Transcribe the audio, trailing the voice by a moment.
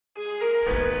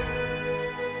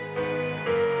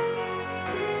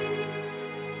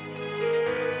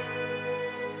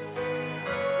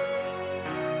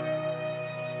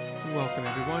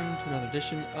another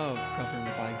edition of Governed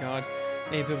by God,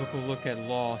 a biblical look at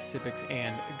law, civics,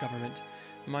 and government.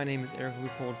 My name is Eric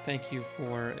Leupold. Thank you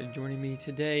for joining me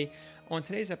today. On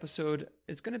today's episode,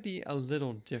 it's going to be a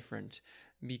little different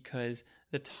because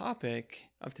the topic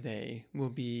of today will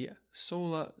be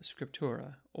sola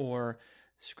scriptura, or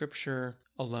scripture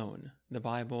alone, the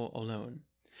Bible alone.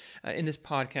 In this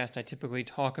podcast, I typically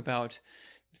talk about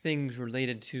things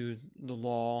related to the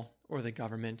law or the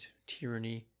government,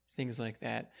 tyranny, things like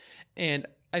that. And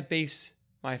I base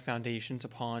my foundations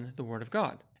upon the Word of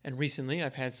God. And recently,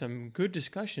 I've had some good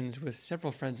discussions with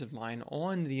several friends of mine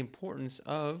on the importance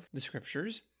of the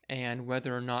Scriptures and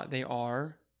whether or not they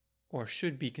are or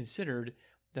should be considered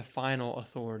the final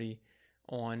authority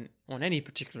on any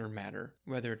particular matter,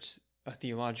 whether it's a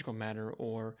theological matter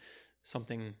or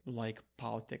something like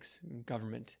politics,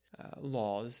 government,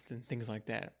 laws, and things like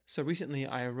that. So recently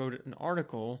I wrote an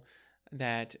article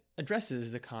that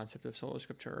addresses the concept of sola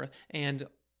scriptura and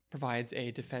provides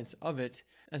a defense of it,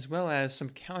 as well as some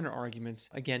counter arguments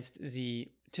against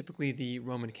typically the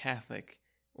Roman Catholic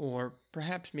or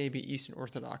perhaps maybe Eastern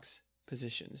Orthodox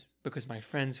positions, because my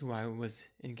friends who I was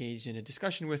engaged in a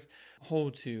discussion with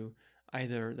hold to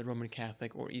either the Roman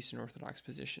Catholic or Eastern Orthodox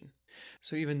position.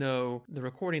 So even though the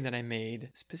recording that I made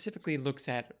specifically looks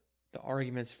at the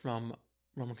arguments from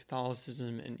Roman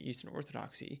Catholicism and Eastern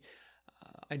Orthodoxy,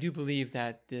 I do believe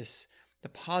that the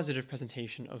positive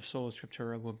presentation of sola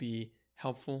scriptura will be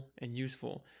helpful and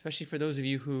useful, especially for those of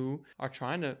you who are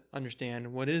trying to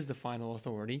understand what is the final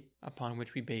authority upon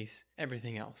which we base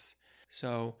everything else.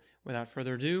 So without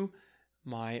further ado,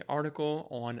 my article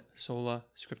on sola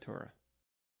scriptura.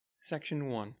 Section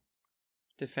 1.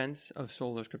 Defense of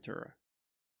sola scriptura.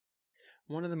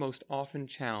 One of the most often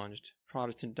challenged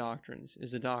Protestant doctrines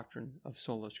is the doctrine of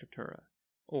sola scriptura,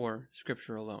 or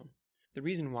Scripture alone. The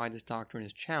reason why this doctrine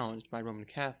is challenged by Roman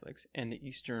Catholics and the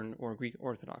Eastern or Greek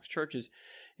Orthodox churches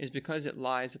is because it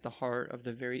lies at the heart of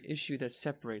the very issue that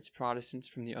separates Protestants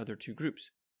from the other two groups.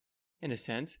 In a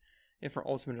sense, if our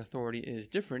ultimate authority is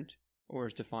different, or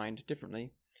is defined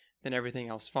differently, then everything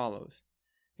else follows.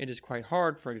 It is quite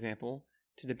hard, for example,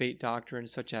 to debate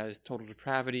doctrines such as total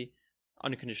depravity,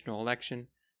 unconditional election,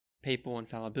 papal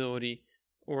infallibility,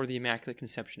 or the Immaculate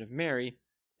Conception of Mary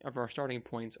if our starting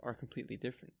points are completely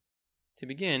different. To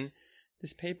begin,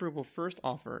 this paper will first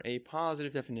offer a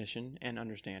positive definition and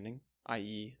understanding,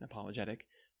 i.e. an apologetic,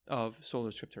 of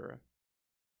sola scriptura.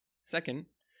 Second,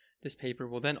 this paper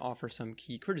will then offer some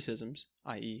key criticisms,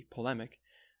 i.e. polemic,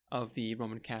 of the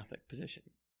Roman Catholic position.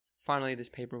 Finally, this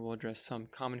paper will address some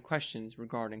common questions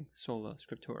regarding sola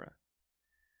scriptura.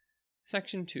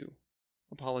 Section 2.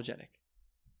 Apologetic.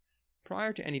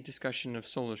 Prior to any discussion of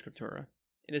sola scriptura,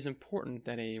 it is important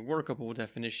that a workable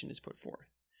definition is put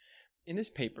forth. In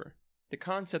this paper, the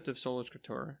concept of sola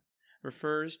scriptura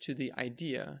refers to the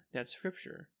idea that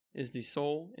Scripture is the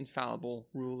sole infallible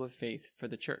rule of faith for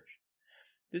the Church.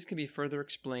 This can be further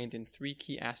explained in three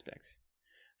key aspects.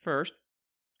 First,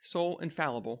 sole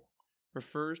infallible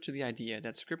refers to the idea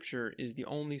that Scripture is the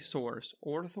only source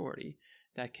or authority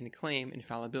that can claim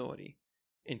infallibility,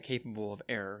 incapable of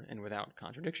error and without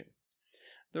contradiction.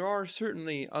 There are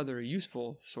certainly other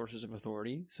useful sources of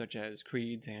authority, such as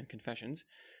creeds and confessions,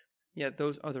 yet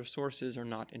those other sources are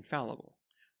not infallible.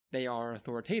 They are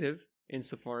authoritative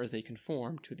insofar as they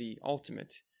conform to the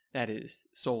ultimate, that is,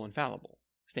 sole infallible,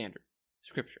 standard,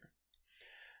 Scripture.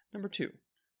 Number 2.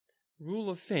 Rule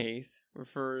of faith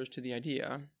refers to the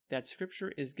idea that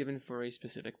Scripture is given for a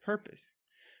specific purpose.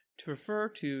 To refer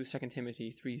to 2 Timothy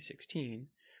 3:16,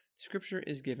 Scripture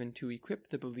is given to equip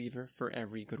the believer for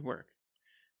every good work.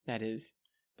 That is,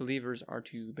 believers are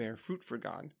to bear fruit for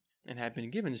God, and have been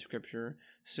given Scripture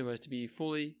so as to be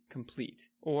fully complete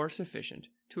or sufficient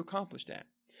to accomplish that.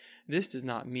 This does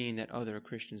not mean that other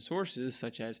Christian sources,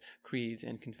 such as creeds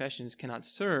and confessions, cannot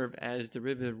serve as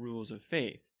derivative rules of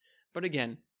faith. But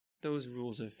again, those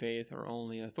rules of faith are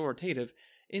only authoritative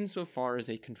insofar as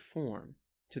they conform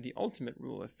to the ultimate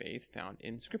rule of faith found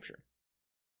in Scripture.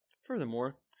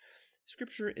 Furthermore,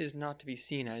 Scripture is not to be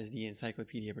seen as the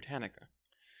Encyclopedia Britannica.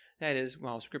 That is,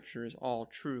 while Scripture is all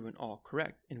true and all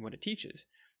correct in what it teaches,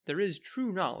 there is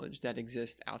true knowledge that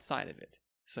exists outside of it,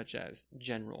 such as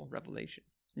general revelation.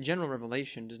 General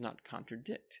revelation does not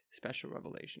contradict special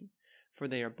revelation, for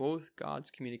they are both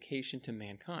God's communication to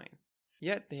mankind.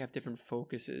 Yet they have different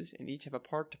focuses and each have a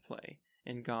part to play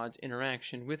in God's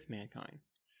interaction with mankind.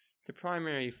 The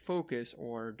primary focus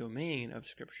or domain of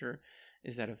Scripture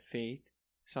is that of faith,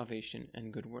 salvation,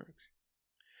 and good works.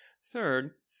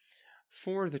 Third,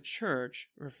 for the church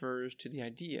refers to the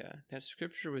idea that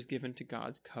Scripture was given to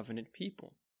God's covenant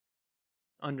people.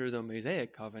 Under the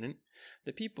Mosaic covenant,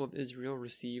 the people of Israel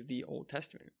received the Old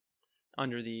Testament.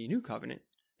 Under the New Covenant,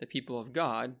 the people of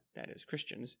God, that is,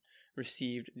 Christians,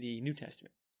 received the New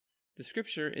Testament. The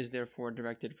Scripture is therefore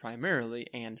directed primarily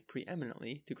and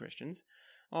preeminently to Christians,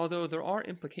 although there are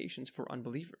implications for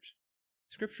unbelievers.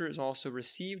 Scripture is also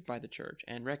received by the church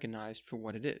and recognized for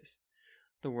what it is,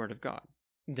 the Word of God,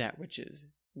 that which is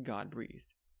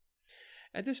God-breathed.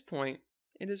 At this point,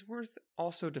 it is worth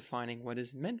also defining what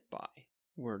is meant by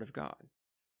Word of God.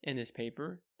 In this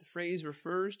paper, the phrase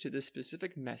refers to the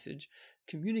specific message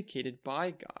communicated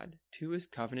by God to His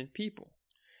covenant people.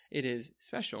 It is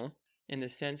special in the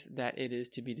sense that it is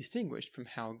to be distinguished from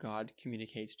how God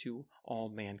communicates to all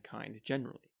mankind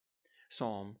generally.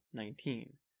 Psalm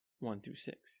 19,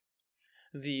 1-6.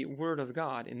 The Word of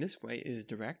God in this way is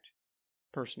direct,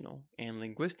 personal, and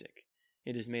linguistic.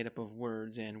 It is made up of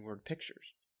words and word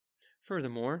pictures.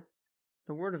 Furthermore,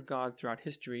 the Word of God throughout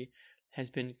history has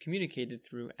been communicated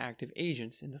through active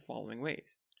agents in the following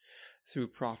ways: through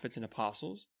prophets and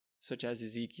apostles, such as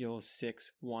Ezekiel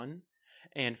 6:1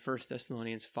 and 1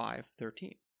 Thessalonians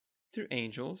 5:13, through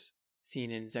angels, seen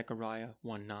in Zechariah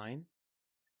 1:9,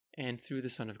 and through the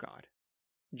Son of God,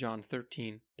 John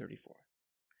 13:34.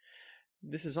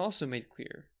 This is also made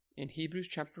clear in Hebrews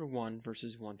chapter 1,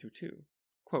 verses 1-2.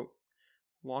 Quote,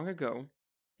 "Long ago,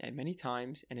 at many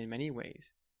times and in many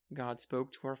ways, God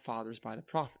spoke to our fathers by the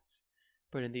prophets,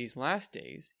 but in these last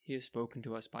days He has spoken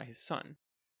to us by His Son,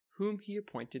 whom He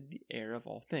appointed the heir of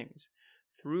all things,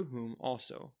 through whom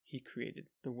also He created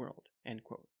the world." End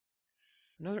quote.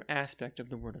 Another aspect of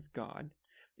the Word of God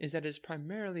is that it is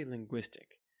primarily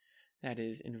linguistic, that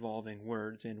is, involving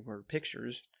words and word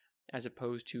pictures, as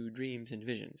opposed to dreams and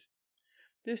visions.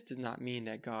 This does not mean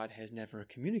that God has never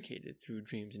communicated through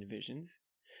dreams and visions,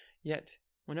 yet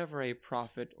whenever a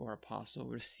prophet or apostle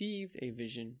received a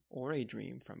vision or a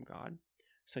dream from God,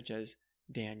 such as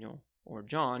Daniel or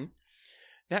John,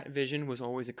 that vision was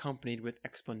always accompanied with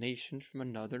explanation from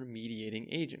another mediating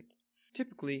agent,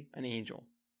 typically an angel.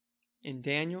 In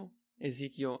Daniel,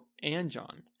 Ezekiel, and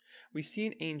John, we see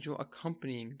an angel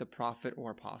accompanying the prophet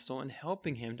or apostle and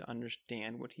helping him to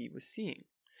understand what he was seeing.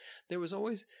 There was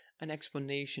always an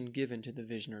explanation given to the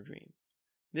vision or dream.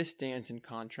 This stands in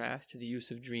contrast to the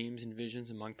use of dreams and visions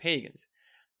among pagans.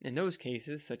 In those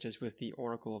cases, such as with the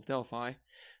Oracle of Delphi,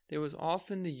 there was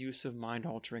often the use of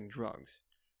mind-altering drugs,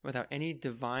 without any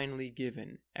divinely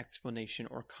given explanation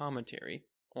or commentary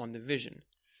on the vision.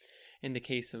 In the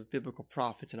case of biblical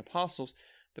prophets and apostles,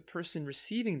 the person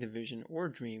receiving the vision or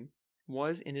dream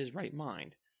was in his right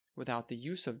mind, without the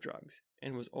use of drugs,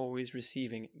 and was always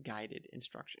receiving guided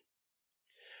instruction.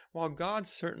 While God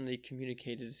certainly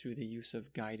communicated through the use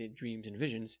of guided dreams and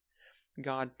visions,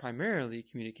 God primarily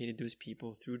communicated to His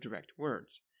people through direct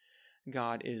words.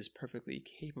 God is perfectly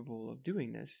capable of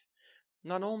doing this,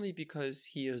 not only because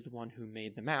He is the one who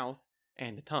made the mouth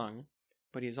and the tongue,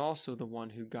 but He is also the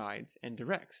one who guides and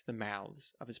directs the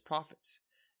mouths of His prophets.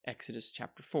 Exodus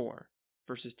chapter 4,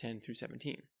 verses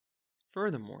 10-17.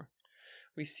 Furthermore,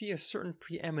 we see a certain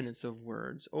preeminence of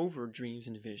words over dreams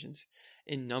and visions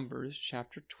in Numbers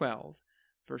chapter 12,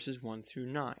 verses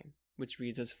 1-9, which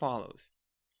reads as follows.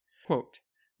 Quote,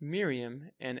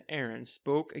 "Miriam and Aaron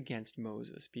spoke against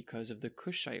Moses because of the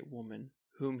Cushite woman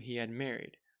whom he had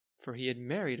married, for he had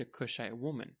married a Cushite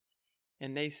woman.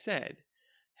 And they said,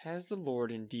 'Has the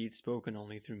Lord indeed spoken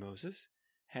only through Moses?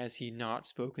 Has He not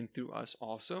spoken through us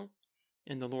also?'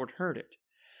 And the Lord heard it.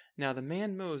 Now the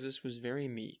man Moses was very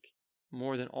meek,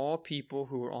 more than all people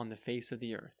who were on the face of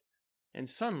the earth. And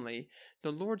suddenly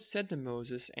the Lord said to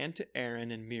Moses and to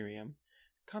Aaron and Miriam,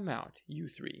 'Come out, you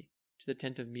three, to the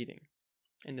tent of meeting.'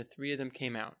 And the three of them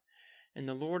came out. And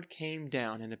the Lord came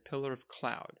down in a pillar of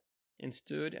cloud, and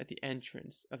stood at the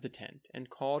entrance of the tent, and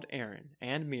called Aaron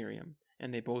and Miriam,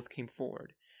 and they both came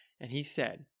forward. And He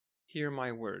said, 'Hear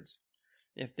my words.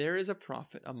 If there is a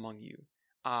prophet among you,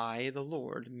 I, the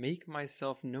Lord, make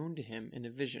myself known to him in a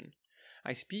vision.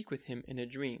 I speak with him in a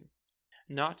dream.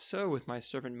 Not so with my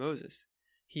servant Moses.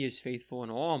 He is faithful in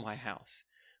all my house.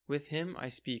 With him I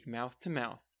speak mouth to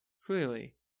mouth,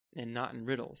 clearly, and not in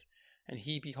riddles, and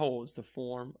he beholds the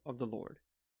form of the Lord.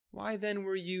 Why then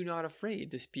were you not afraid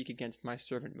to speak against my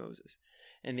servant Moses?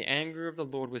 And the anger of the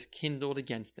Lord was kindled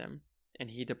against them,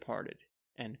 and he departed."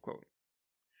 End quote.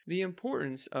 The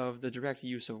importance of the direct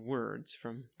use of words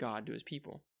from God to His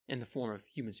people, in the form of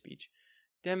human speech,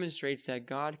 demonstrates that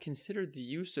God considered the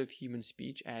use of human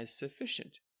speech as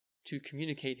sufficient to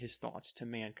communicate His thoughts to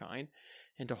mankind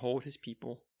and to hold His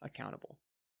people accountable.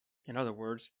 In other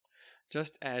words,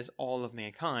 just as all of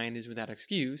mankind is without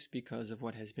excuse because of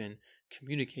what has been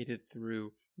communicated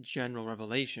through general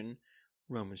revelation,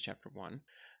 Romans chapter 1,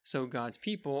 so God's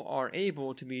people are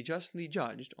able to be justly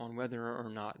judged on whether or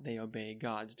not they obey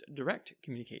God's direct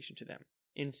communication to them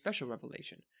in special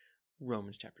revelation,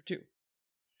 Romans chapter 2.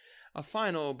 A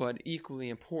final but equally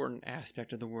important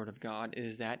aspect of the Word of God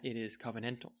is that it is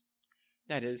covenantal.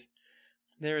 That is,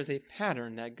 there is a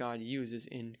pattern that God uses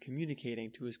in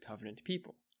communicating to his covenant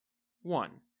people. 1.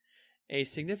 A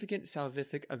significant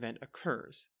salvific event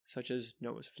occurs, such as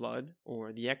Noah's flood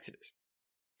or the Exodus.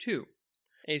 2.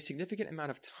 A significant amount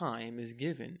of time is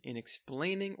given in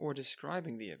explaining or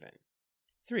describing the event.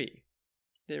 3.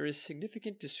 There is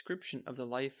significant description of the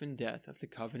life and death of the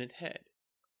covenant head.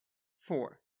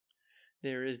 4.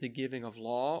 There is the giving of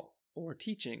law or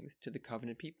teachings to the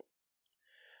covenant people.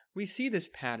 We see this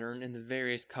pattern in the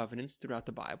various covenants throughout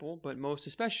the Bible, but most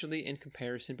especially in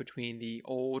comparison between the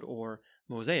Old or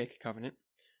Mosaic covenant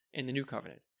and the New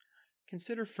covenant.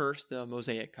 Consider first the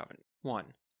Mosaic covenant.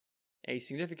 1. A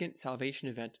significant salvation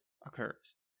event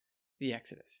occurs, the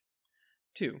Exodus.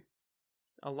 2.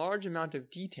 A large amount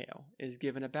of detail is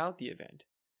given about the event,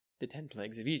 the 10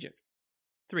 plagues of Egypt.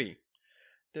 3.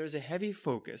 There is a heavy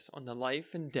focus on the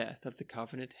life and death of the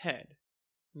covenant head,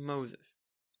 Moses.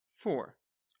 4.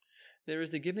 There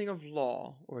is the giving of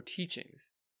law or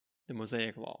teachings, the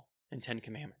Mosaic Law and 10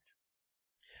 Commandments.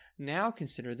 Now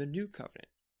consider the New Covenant.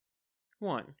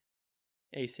 1.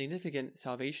 A significant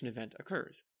salvation event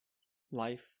occurs,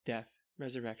 life, death,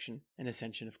 resurrection, and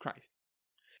ascension of Christ.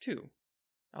 2.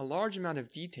 A large amount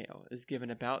of detail is given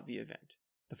about the event,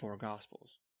 the 4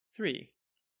 Gospels. 3.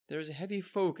 There is a heavy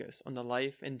focus on the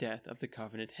life and death of the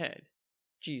covenant head,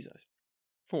 Jesus.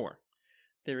 4.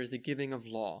 There is the giving of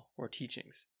law or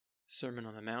teachings, Sermon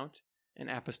on the Mount, and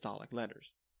apostolic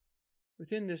letters.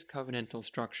 Within this covenantal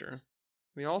structure,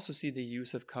 we also see the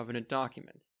use of covenant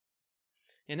documents.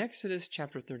 In Exodus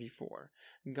chapter 34,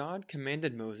 God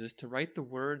commanded Moses to write the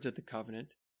words of the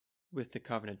covenant with the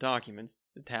covenant documents,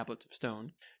 the tablets of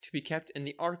stone, to be kept in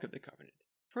the Ark of the Covenant.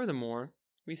 Furthermore,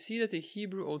 we see that the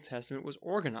Hebrew Old Testament was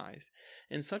organized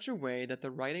in such a way that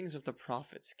the writings of the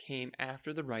prophets came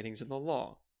after the writings of the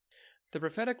law. The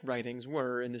prophetic writings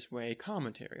were, in this way, a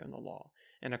commentary on the law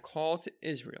and a call to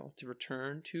Israel to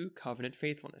return to covenant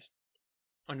faithfulness.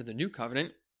 Under the New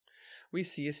Covenant, we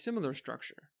see a similar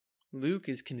structure. Luke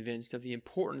is convinced of the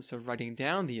importance of writing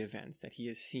down the events that he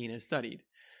has seen and studied.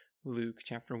 Luke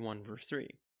chapter 1, verse 3.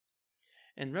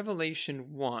 In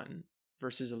Revelation 1,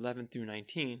 verses 11 through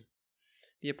 19,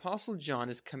 the Apostle John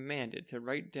is commanded to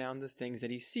write down the things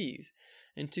that he sees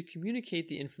and to communicate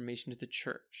the information to the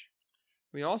church.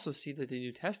 We also see that the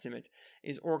New Testament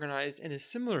is organized in a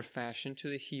similar fashion to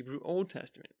the Hebrew Old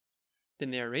Testament. The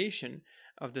narration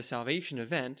of the salvation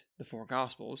event, the 4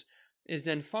 Gospels, is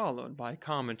then followed by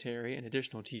commentary and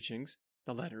additional teachings,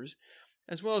 the letters,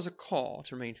 as well as a call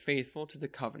to remain faithful to the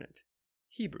covenant,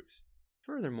 Hebrews.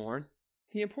 Furthermore,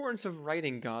 the importance of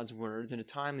writing God's words in a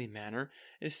timely manner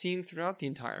is seen throughout the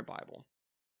entire Bible.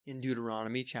 In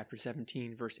Deuteronomy chapter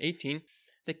 17, verse 18,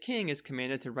 the king is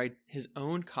commanded to write his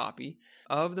own copy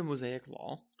of the Mosaic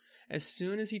Law as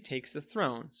soon as he takes the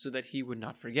throne so that he would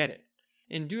not forget it.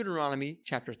 In Deuteronomy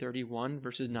chapter 31,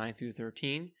 verses 9 through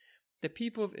 13, the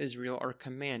people of Israel are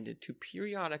commanded to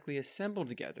periodically assemble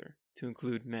together, to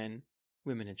include men,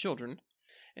 women, and children,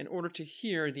 in order to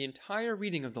hear the entire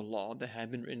reading of the law that had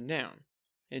been written down.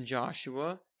 In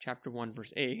Joshua chapter 1,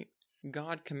 verse 8,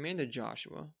 God commanded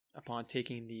Joshua, upon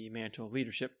taking the mantle of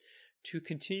leadership, to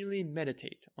continually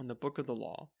meditate on the book of the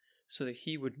law so that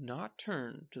he would not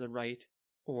turn to the right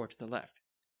or to the left.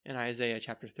 In Isaiah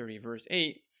chapter 30, verse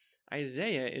 8,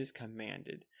 Isaiah is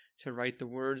commanded to write the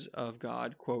words of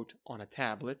God, quote, on a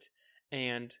tablet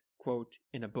and, quote,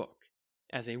 in a book,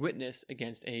 as a witness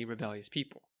against a rebellious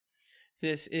people.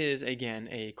 This is, again,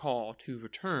 a call to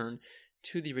return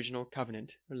to the original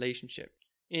covenant relationship.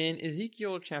 In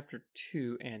Ezekiel chapter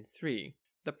 2 and 3,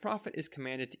 the prophet is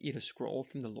commanded to eat a scroll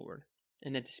from the Lord,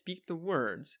 and then to speak the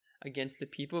words against the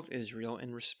people of Israel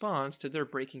in response to their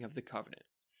breaking of the covenant.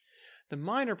 The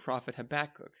minor prophet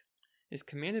Habakkuk is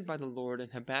commanded by the Lord in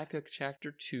Habakkuk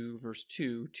chapter 2, verse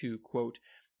 2 to, quote,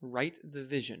 write the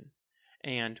vision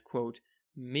and, quote,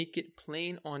 make it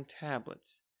plain on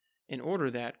tablets, in order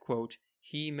that, quote,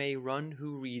 he may run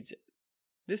who reads it.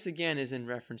 This again is in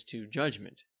reference to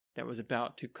judgment that was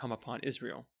about to come upon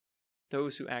Israel.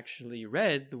 Those who actually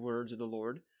read the words of the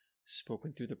Lord,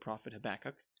 spoken through the prophet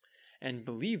Habakkuk, and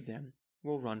believe them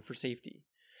will run for safety.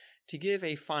 To give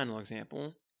a final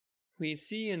example, we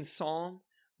see in Psalm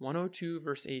 102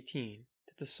 verse 18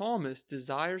 that the psalmist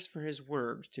desires for his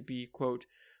words to be, quote,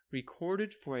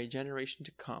 recorded for a generation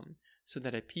to come, so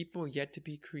that a people yet to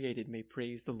be created may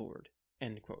praise the Lord,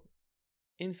 end quote.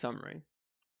 In summary,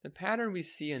 The pattern we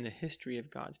see in the history of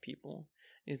God's people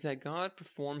is that God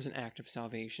performs an act of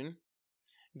salvation,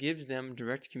 gives them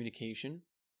direct communication,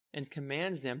 and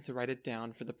commands them to write it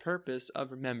down for the purpose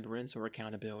of remembrance or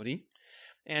accountability,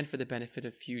 and for the benefit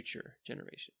of future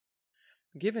generations.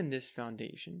 Given this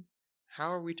foundation,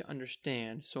 how are we to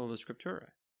understand Sola Scriptura?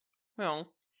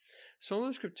 Well, Sola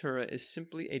Scriptura is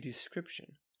simply a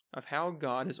description of how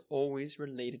God is always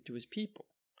related to his people.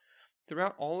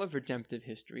 Throughout all of redemptive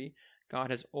history, God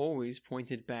has always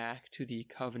pointed back to the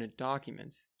covenant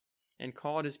documents and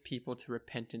called his people to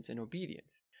repentance and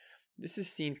obedience. This is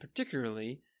seen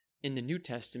particularly in the New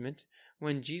Testament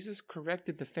when Jesus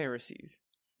corrected the Pharisees.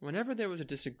 Whenever there was a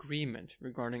disagreement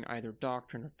regarding either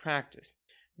doctrine or practice,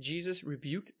 Jesus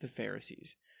rebuked the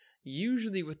Pharisees,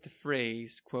 usually with the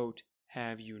phrase, quote,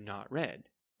 "Have you not read?"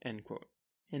 end quote,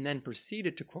 and then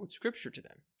proceeded to quote Scripture to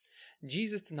them.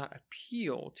 Jesus did not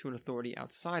appeal to an authority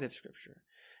outside of Scripture,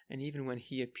 and even when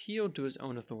he appealed to his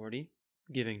own authority,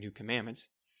 giving new commandments,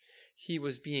 he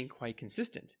was being quite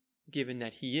consistent, given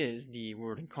that he is the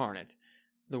Word incarnate,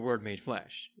 the Word made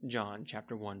flesh, John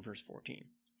chapter 1, verse 14.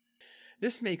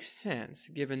 This makes sense,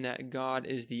 given that God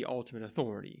is the ultimate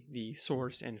authority, the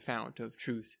source and fount of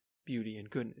truth, beauty, and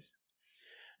goodness.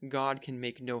 God can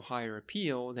make no higher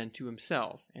appeal than to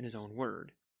himself and his own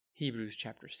Word, Hebrews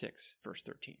chapter 6, verse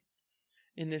 13.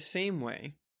 In this same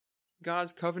way,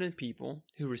 God's covenant people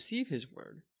who receive his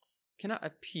word cannot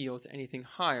appeal to anything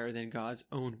higher than God's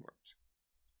own words.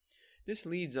 This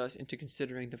leads us into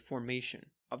considering the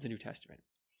formation of the New Testament.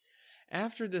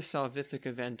 After the salvific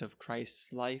event of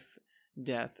Christ's life,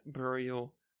 death,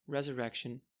 burial,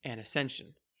 resurrection, and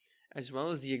ascension, as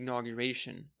well as the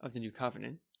inauguration of the New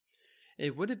Covenant,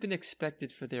 it would have been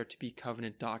expected for there to be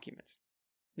covenant documents.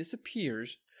 This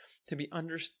appears to be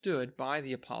understood by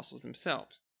the apostles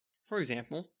themselves. For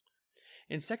example,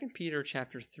 in 2 Peter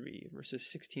chapter 3, verses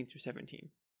 16 through 17,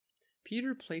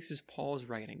 Peter places Paul's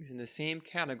writings in the same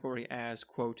category as,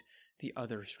 quote, the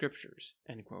other scriptures,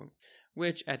 end quote,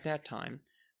 which at that time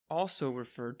also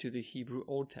referred to the Hebrew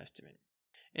Old Testament.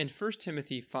 In 1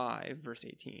 Timothy 5, verse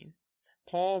 18,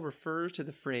 Paul refers to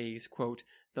the phrase, quote,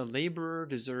 the laborer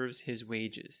deserves his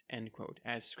wages, end quote,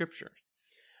 as scripture,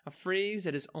 a phrase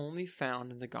that is only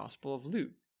found in the Gospel of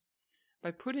Luke.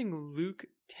 By putting Luke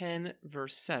 10,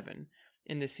 verse 7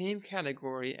 in the same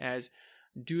category as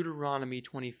Deuteronomy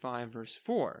 25, verse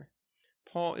 4,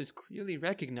 Paul is clearly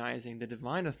recognizing the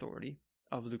divine authority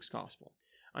of Luke's Gospel,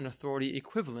 an authority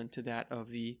equivalent to that of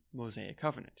the Mosaic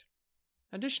Covenant.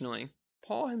 Additionally,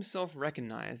 Paul himself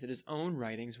recognized that his own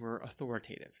writings were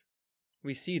authoritative.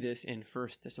 We see this in 1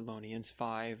 Thessalonians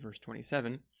 5, verse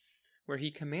 27, where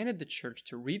he commanded the church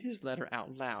to read his letter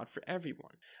out loud for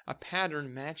everyone, a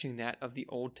pattern matching that of the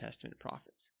Old Testament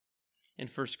prophets. In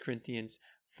 1 Corinthians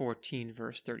 14,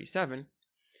 verse 37,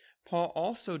 Paul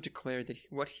also declared that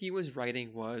what he was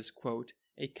writing was, quote,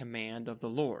 a command of the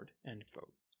Lord, end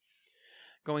quote.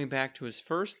 Going back to his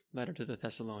first letter to the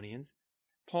Thessalonians,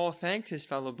 Paul thanked his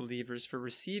fellow believers for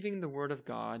receiving the word of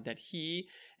God that he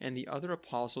and the other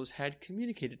apostles had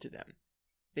communicated to them.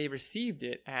 They received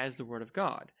it as the word of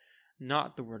God,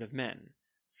 not the word of men.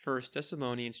 1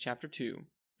 Thessalonians chapter 2,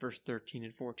 verse 13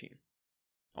 and 14.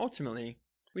 Ultimately,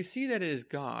 we see that it is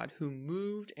God who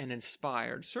moved and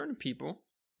inspired certain people,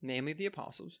 namely the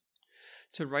apostles,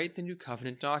 to write the New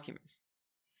Covenant documents.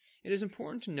 It is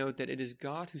important to note that it is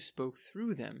God who spoke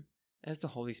through them as the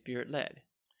Holy Spirit led.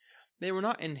 They were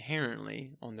not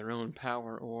inherently, on their own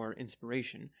power or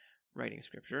inspiration, writing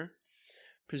Scripture.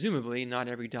 Presumably, not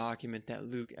every document that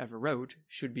Luke ever wrote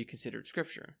should be considered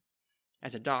Scripture.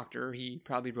 As a doctor, he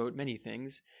probably wrote many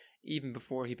things, even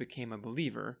before he became a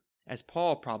believer, as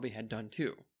Paul probably had done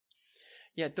too.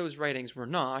 Yet those writings were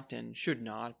not, and should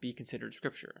not, be considered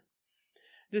Scripture.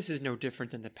 This is no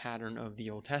different than the pattern of the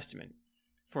Old Testament.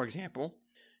 For example,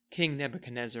 King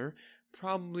Nebuchadnezzar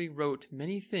probably wrote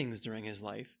many things during his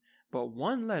life, but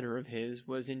one letter of his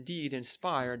was indeed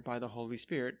inspired by the Holy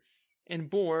Spirit and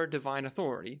bore divine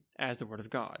authority as the Word of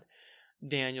God.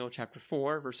 Daniel chapter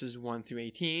 4, verses 1 through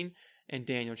 18, and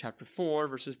Daniel chapter 4,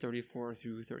 verses 34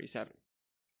 through 37.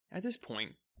 At this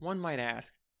point, one might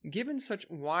ask, given such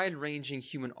wide-ranging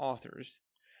human authors,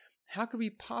 how could we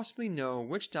possibly know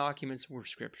which documents were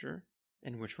Scripture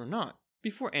and which were not?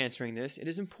 Before answering this, it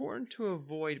is important to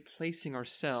avoid placing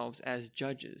ourselves as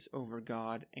judges over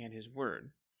God and His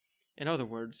Word. In other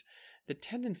words, the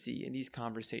tendency in these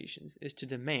conversations is to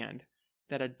demand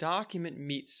that a document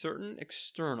meet certain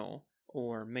external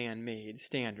or man-made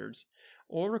standards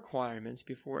or requirements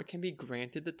before it can be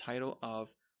granted the title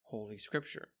of Holy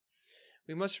Scripture.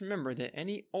 We must remember that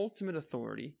any ultimate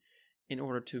authority, in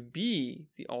order to be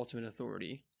the ultimate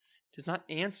authority, does not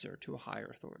answer to a higher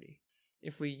authority.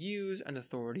 If we use an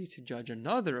authority to judge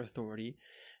another authority,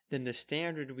 then the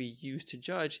standard we use to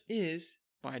judge is,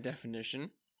 by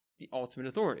definition, the ultimate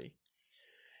authority.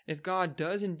 If God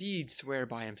does indeed swear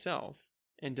by himself,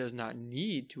 and does not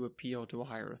need to appeal to a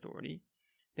higher authority,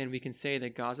 then we can say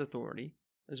that God's authority,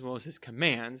 as well as his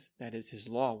commands, that is, his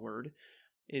law word,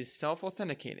 is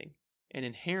self-authenticating and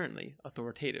inherently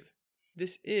authoritative.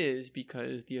 This is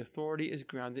because the authority is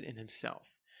grounded in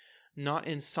himself, not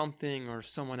in something or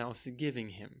someone else giving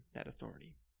him that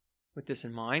authority. With this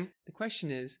in mind, the question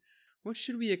is, what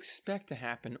should we expect to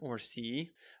happen or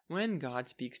see when God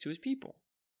speaks to his people?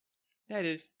 That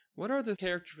is, what are the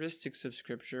characteristics of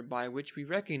Scripture by which we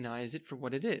recognize it for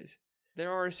what it is?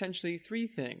 There are essentially three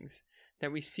things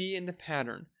that we see in the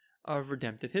pattern of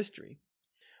redemptive history.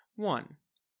 1.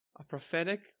 A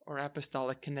prophetic or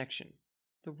apostolic connection.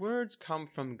 The words come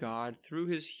from God through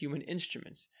his human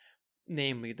instruments,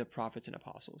 namely the prophets and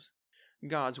apostles.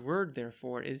 God's word,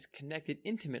 therefore, is connected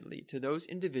intimately to those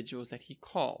individuals that he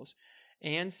calls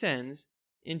and sends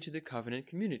into the covenant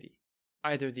community.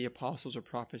 Either the apostles or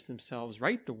prophets themselves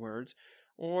write the words,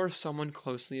 or someone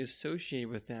closely associated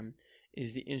with them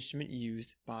is the instrument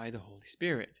used by the Holy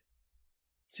Spirit.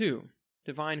 2.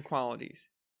 Divine qualities,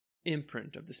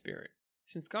 imprint of the Spirit.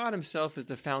 Since God himself is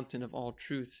the fountain of all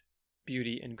truth,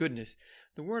 beauty, and goodness,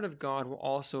 the Word of God will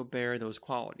also bear those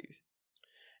qualities.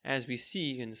 As we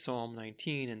see in Psalm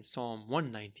 19 and Psalm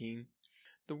 119,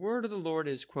 the word of the Lord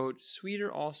is, quote,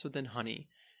 sweeter also than honey,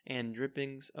 and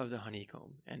drippings of the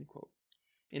honeycomb, end quote.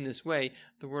 In this way,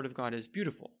 the word of God is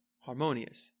beautiful,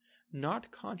 harmonious,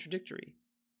 not contradictory,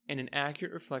 and an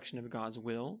accurate reflection of God's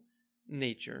will,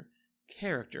 nature,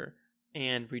 character,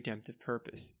 and redemptive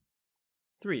purpose.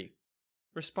 3.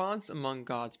 Response among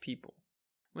God's people.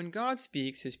 When God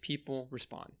speaks, his people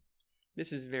respond.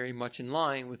 This is very much in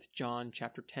line with John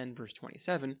chapter 10, verse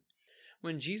 27,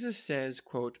 when Jesus says,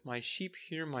 quote, my sheep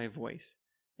hear my voice,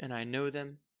 and I know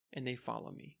them, and they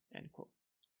follow me, end quote.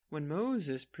 When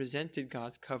Moses presented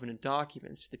God's covenant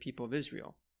documents to the people of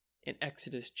Israel, in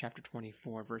Exodus chapter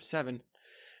 24, verse 7,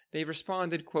 they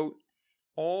responded, quote,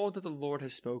 all that the Lord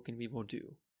has spoken we will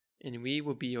do, and we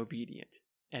will be obedient,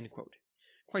 end quote.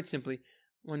 Quite simply,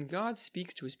 when God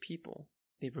speaks to his people,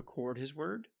 they record his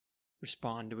word,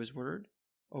 respond to his word,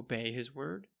 obey his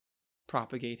word,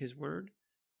 propagate his word,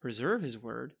 preserve his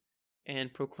word,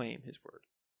 and proclaim his word.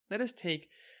 Let us take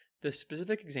the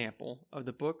specific example of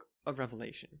the book of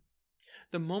Revelation.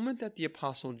 The moment that the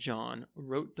Apostle John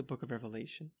wrote the book of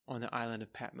Revelation on the island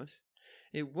of Patmos,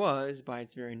 it was, by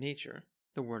its very nature,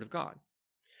 the Word of God.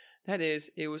 That is,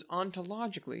 it was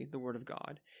ontologically the Word of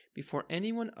God before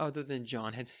anyone other than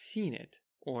John had seen it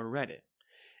or read it.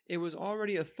 It was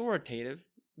already authoritative,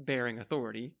 bearing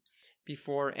authority,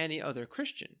 before any other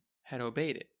Christian had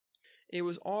obeyed it. It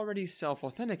was already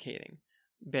self-authenticating,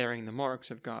 bearing the marks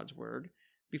of God's Word,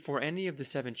 before any of the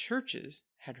 7 churches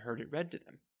had heard it read to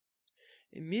them.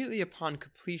 Immediately upon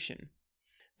completion,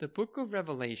 the book of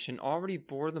Revelation already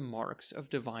bore the marks of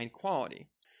divine quality,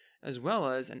 as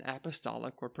well as an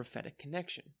apostolic or prophetic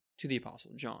connection to the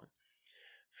Apostle John.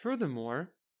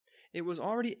 Furthermore, it was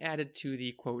already added to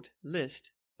the, quote,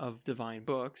 list of divine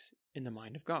books in the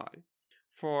mind of God.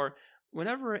 For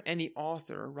whenever any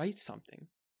author writes something,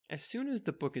 as soon as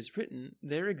the book is written,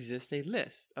 there exists a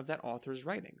list of that author's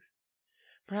writings.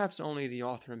 Perhaps only the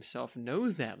author himself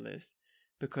knows that list,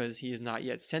 because he has not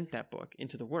yet sent that book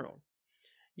into the world.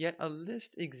 Yet a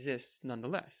list exists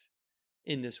nonetheless.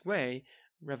 In this way,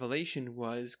 Revelation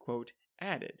was, quote,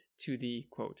 added to the,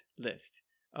 quote, list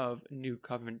of New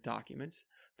Covenant documents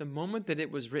the moment that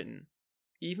it was written,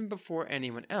 even before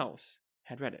anyone else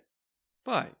had read it.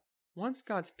 But once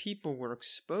God's people were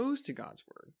exposed to God's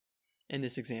word, in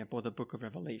this example, the book of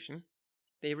Revelation,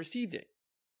 they received it.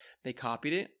 They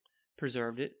copied it,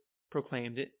 preserved it,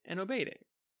 proclaimed it, and obeyed it.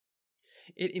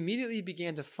 It immediately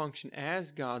began to function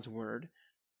as God's word,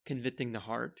 convicting the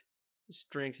heart,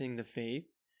 strengthening the faith,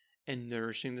 and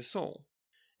nourishing the soul.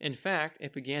 In fact,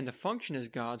 it began to function as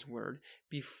God's word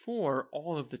before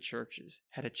all of the churches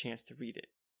had a chance to read it.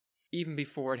 Even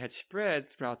before it had spread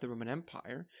throughout the Roman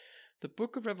Empire, the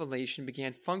book of Revelation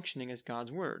began functioning as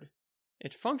God's word.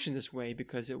 It functioned this way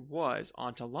because it was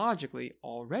ontologically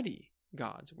already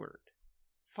God's word.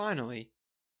 Finally,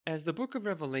 as the book of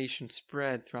Revelation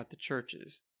spread throughout the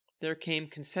churches, there came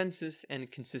consensus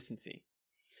and consistency.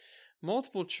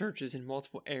 Multiple churches in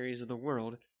multiple areas of the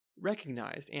world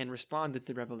recognized and responded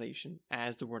to Revelation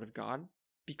as the Word of God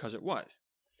because it was.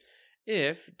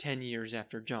 If, 10 years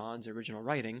after John's original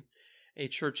writing, a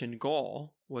church in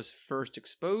Gaul was first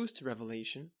exposed to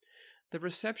Revelation, the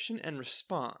reception and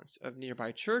response of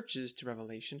nearby churches to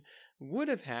Revelation would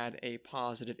have had a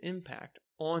positive impact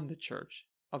on the Church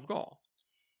of Gaul.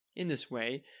 In this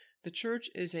way, the church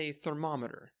is a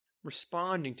thermometer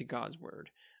responding to God's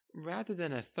word, rather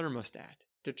than a thermostat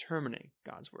determining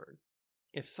God's word.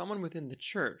 If someone within the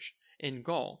church in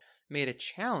Gaul made a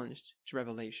challenge to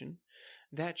Revelation,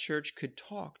 that church could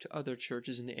talk to other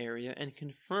churches in the area and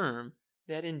confirm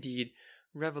that indeed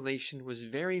Revelation was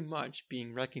very much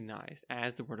being recognized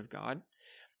as the Word of God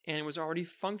and was already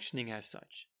functioning as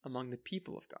such among the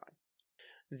people of God.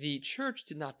 The church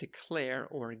did not declare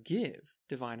or give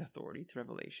divine authority to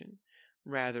Revelation.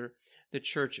 Rather, the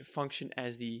church functioned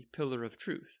as the pillar of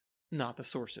truth, not the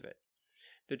source of it.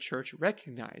 The church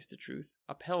recognized the truth,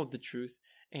 upheld the truth,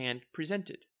 and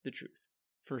presented the truth.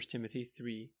 1 Timothy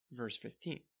 3, verse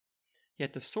 15.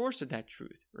 Yet the source of that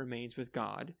truth remains with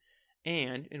God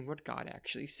and in what God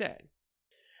actually said.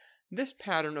 This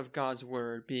pattern of God's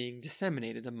word being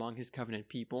disseminated among his covenant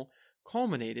people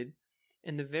culminated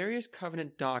in the various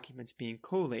covenant documents being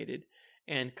collated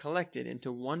and collected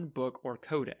into one book or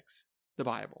codex, the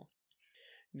Bible.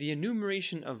 The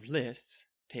enumeration of lists,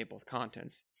 table of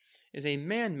contents, is a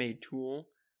man-made tool,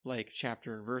 like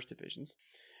chapter and verse divisions,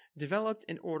 developed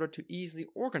in order to easily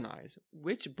organize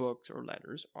which books or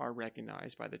letters are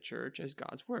recognized by the church as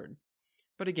God's word.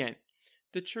 But again,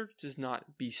 the church does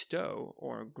not bestow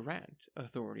or grant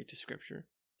authority to Scripture.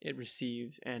 It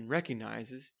receives and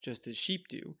recognizes, just as sheep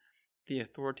do, the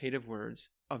authoritative words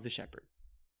of the shepherd.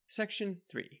 Section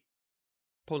 3.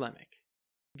 Polemic.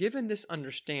 Given this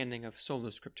understanding of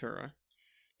sola scriptura,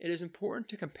 it is important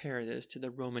to compare this to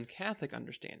the Roman Catholic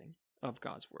understanding of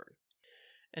God's Word.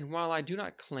 And while I do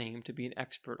not claim to be an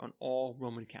expert on all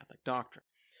Roman Catholic doctrine,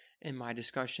 in my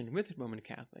discussion with Roman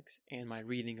Catholics and my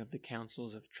reading of the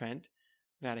Councils of Trent,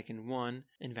 Vatican I,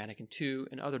 and Vatican II,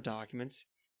 and other documents,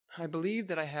 I believe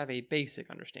that I have a basic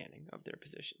understanding of their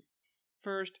position.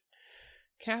 First,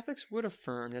 Catholics would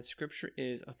affirm that Scripture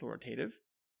is authoritative,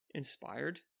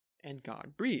 inspired, and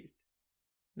God-breathed.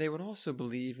 They would also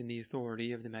believe in the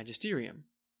authority of the magisterium,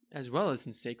 as well as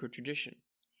in sacred tradition.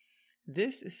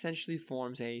 This essentially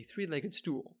forms a three-legged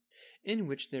stool, in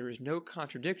which there is no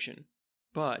contradiction,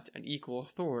 but an equal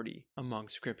authority among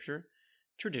Scripture,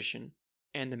 tradition,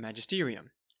 and the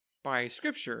magisterium. By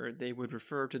Scripture, they would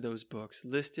refer to those books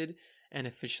listed and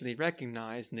officially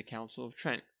recognized in the Council of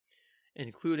Trent,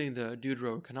 including the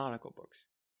deuterocanonical books.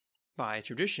 By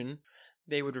tradition,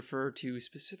 they would refer to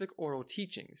specific oral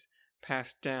teachings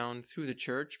passed down through the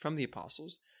Church from the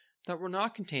apostles that were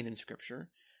not contained in Scripture,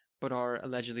 but are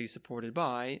allegedly supported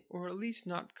by, or at least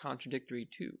not contradictory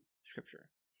to, Scripture.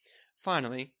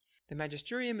 Finally, the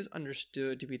magisterium is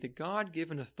understood to be the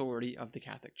God-given authority of the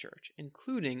Catholic Church,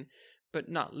 including, but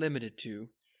not limited to,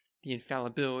 the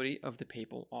infallibility of the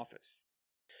papal office.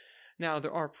 Now,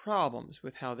 there are problems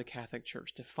with how the Catholic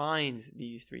Church defines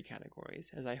these three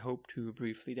categories, as I hope to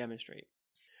briefly demonstrate.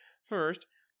 First,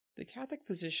 the Catholic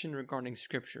position regarding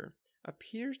Scripture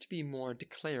appears to be more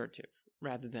declarative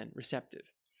rather than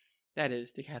receptive. That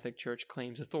is, the Catholic Church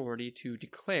claims authority to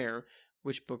declare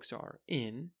which books are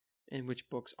in and which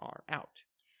books are out.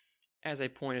 As I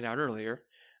pointed out earlier,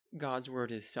 God's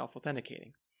Word is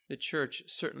self-authenticating. The Church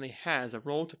certainly has a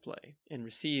role to play in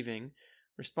receiving,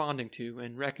 responding to,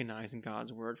 and recognizing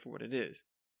God's Word for what it is.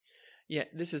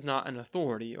 Yet this is not an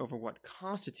authority over what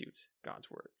constitutes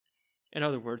God's Word. In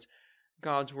other words,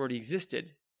 God's Word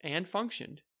existed and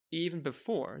functioned even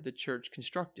before the Church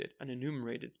constructed an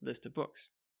enumerated list of books.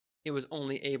 It was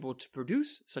only able to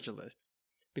produce such a list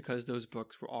because those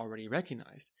books were already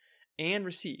recognized and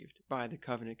received by the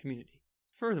covenant community.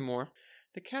 Furthermore,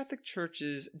 the Catholic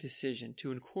Church's decision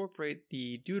to incorporate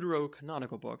the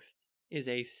deuterocanonical books is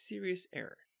a serious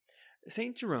error.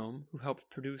 St. Jerome, who helped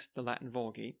produce the Latin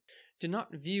Vulgate, did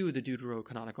not view the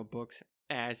deuterocanonical books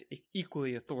as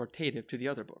equally authoritative to the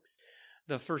other books.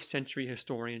 The first-century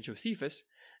historian Josephus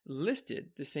listed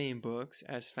the same books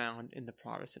as found in the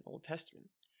Protestant Old Testament,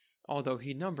 although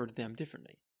he numbered them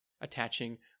differently,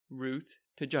 attaching Ruth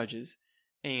to Judges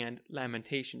and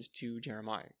Lamentations to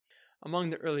Jeremiah. Among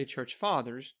the early church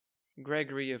fathers,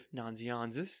 Gregory of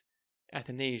Nazianzus,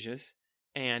 Athanasius,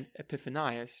 and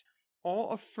Epiphanius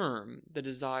all affirm the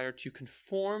desire to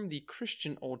conform the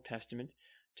Christian Old Testament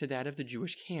to that of the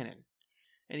Jewish canon.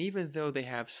 And even though they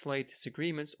have slight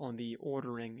disagreements on the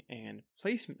ordering and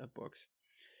placement of books,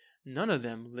 none of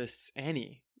them lists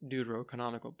any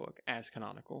deuterocanonical book as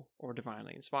canonical or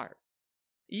divinely inspired.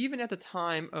 Even at the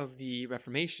time of the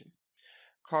Reformation,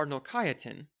 Cardinal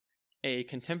Cajetan, a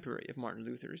contemporary of Martin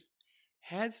Luther's,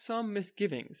 had some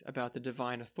misgivings about the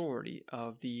divine authority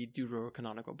of the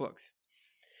deuterocanonical books.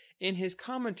 In his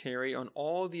commentary on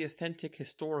all the authentic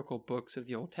historical books of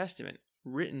the Old Testament,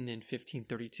 written in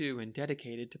 1532 and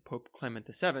dedicated to Pope Clement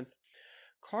VII,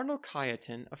 Cardinal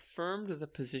Cajetan affirmed the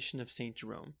position of St.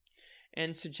 Jerome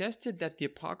and suggested that the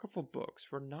apocryphal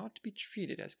books were not to be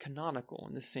treated as canonical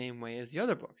in the same way as the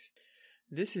other books.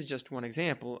 This is just one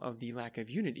example of the lack of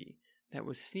unity that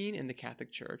was seen in the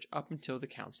Catholic Church up until the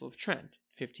Council of Trent,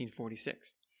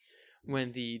 1546,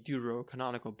 when the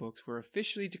deuterocanonical books were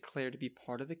officially declared to be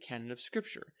part of the canon of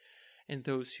Scripture, and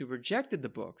those who rejected the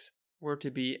books were to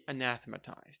be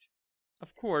anathematized.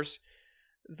 Of course,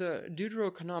 the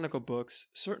deuterocanonical books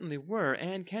certainly were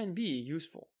and can be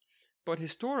useful, but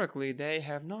historically they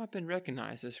have not been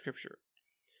recognized as Scripture.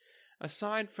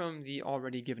 Aside from the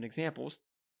already given examples,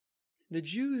 the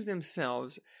Jews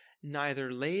themselves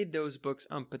neither laid those books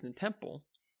up in the temple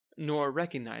nor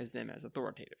recognized them as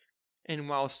authoritative. And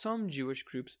while some Jewish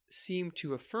groups seemed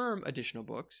to affirm additional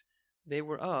books, they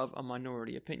were of a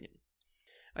minority opinion.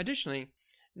 Additionally,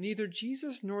 neither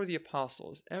Jesus nor the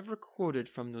apostles ever quoted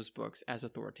from those books as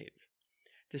authoritative,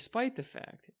 despite the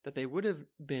fact that they would have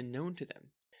been known to them.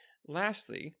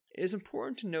 Lastly, it is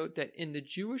important to note that in the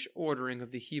Jewish ordering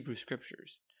of the Hebrew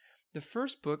Scriptures, the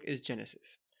first book is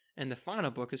Genesis, and the final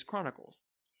book is Chronicles.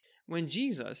 When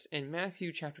Jesus, in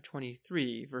Matthew chapter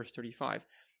 23, verse 35,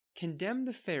 condemned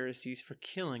the Pharisees for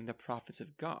killing the prophets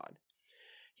of God,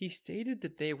 he stated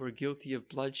that they were guilty of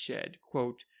bloodshed,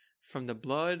 quote, from the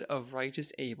blood of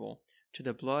righteous Abel to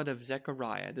the blood of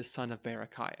Zechariah the son of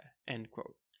Berechiah, end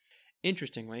quote.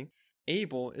 Interestingly,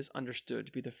 Abel is understood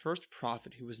to be the first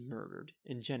prophet who was murdered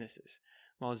in Genesis,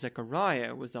 while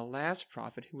Zechariah was the last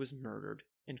prophet who was murdered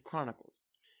in Chronicles.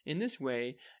 In this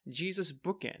way, Jesus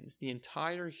bookends the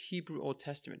entire Hebrew Old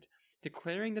Testament,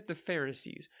 declaring that the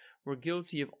Pharisees were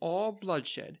guilty of all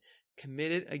bloodshed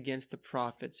committed against the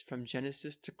prophets from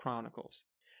Genesis to Chronicles,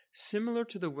 similar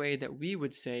to the way that we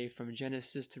would say from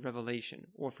Genesis to Revelation,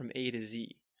 or from A to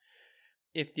Z.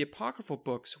 If the apocryphal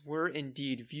books were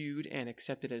indeed viewed and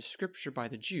accepted as Scripture by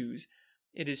the Jews,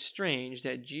 it is strange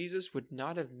that Jesus would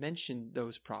not have mentioned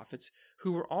those prophets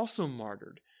who were also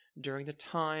martyred during the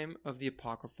time of the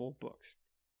apocryphal books.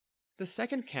 The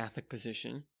second Catholic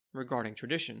position, regarding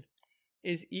tradition,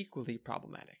 is equally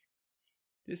problematic.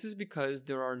 This is because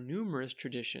there are numerous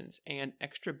traditions and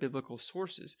extra-biblical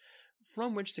sources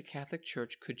from which the Catholic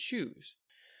Church could choose.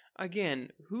 Again,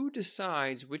 who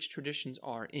decides which traditions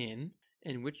are in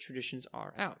and which traditions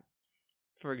are out?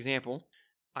 For example,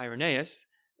 Irenaeus,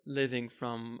 living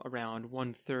from around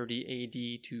 130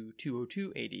 AD to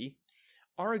 202 AD,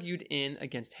 argued in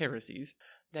Against Heresies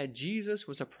that Jesus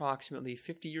was approximately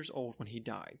 50 years old when he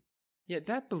died. Yet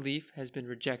that belief has been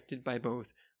rejected by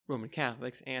both Roman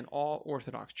Catholics and all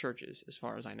Orthodox churches, as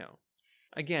far as I know.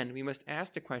 Again, we must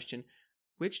ask the question,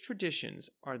 which traditions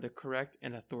are the correct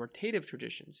and authoritative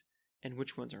traditions, and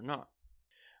which ones are not?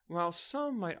 While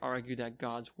some might argue that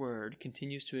God's Word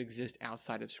continues to exist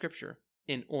outside of Scripture,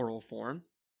 in oral form,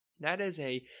 that is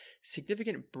a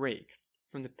significant break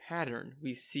from the pattern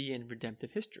we see in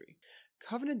redemptive history.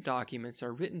 Covenant documents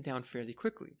are written down fairly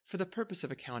quickly for the purpose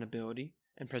of accountability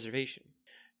and preservation.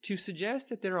 To suggest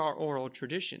that there are oral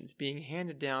traditions being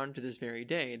handed down to this very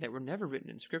day that were never written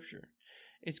in Scripture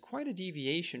is quite a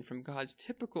deviation from God's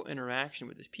typical interaction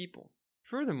with His people.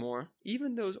 Furthermore,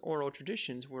 even those oral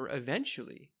traditions were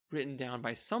eventually written down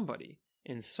by somebody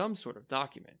in some sort of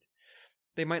document.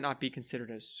 They might not be considered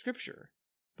as Scripture,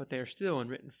 but they are still in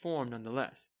written form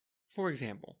nonetheless. For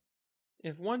example,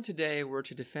 if one today were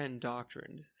to defend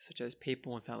doctrines such as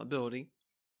papal infallibility,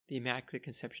 the Immaculate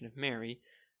Conception of Mary,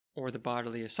 or the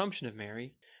bodily Assumption of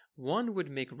Mary, one would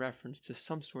make reference to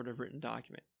some sort of written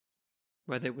document,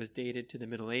 whether it was dated to the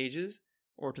Middle Ages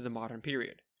or to the modern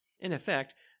period. In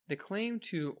effect, the claim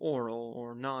to oral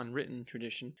or non-written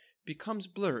tradition becomes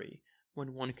blurry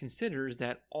when one considers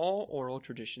that all oral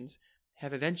traditions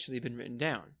have eventually been written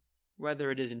down.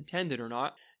 Whether it is intended or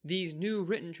not, these new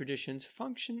written traditions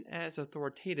function as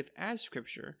authoritative as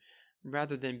Scripture,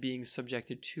 rather than being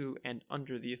subjected to and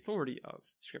under the authority of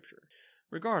Scripture.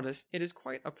 Regardless, it is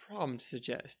quite a problem to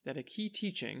suggest that a key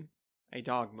teaching, a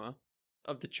dogma,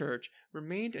 of the Church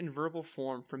remained in verbal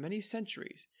form for many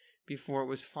centuries before it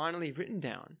was finally written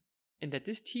down, and that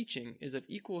this teaching is of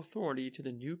equal authority to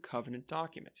the New Covenant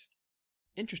documents.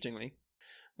 Interestingly,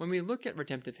 when we look at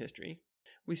redemptive history,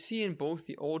 we see in both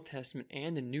the Old Testament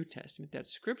and the New Testament that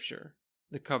Scripture,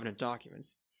 the covenant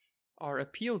documents, are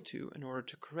appealed to in order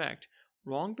to correct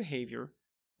wrong behavior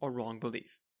or wrong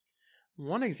belief.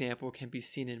 One example can be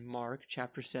seen in Mark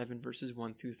chapter 7 verses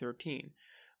 1 through 13,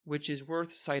 which is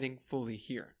worth citing fully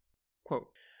here.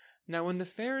 Quote, "Now when the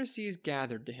Pharisees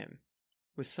gathered to him,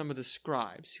 with some of the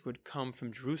scribes who had come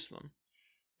from Jerusalem,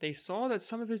 they saw that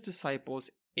some of his disciples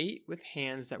ate with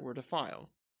hands that were defiled,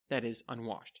 that is,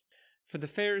 unwashed. For the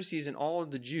Pharisees and all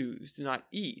of the Jews do not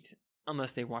eat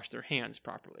unless they wash their hands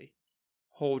properly,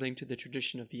 holding to the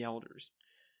tradition of the elders.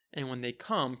 And when they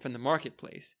come from the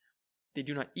marketplace, they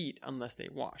do not eat unless they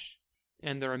wash.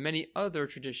 And there are many other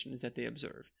traditions that they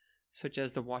observe, such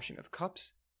as the washing of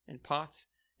cups and pots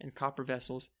and copper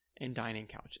vessels and dining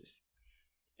couches.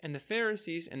 And the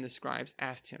Pharisees and the scribes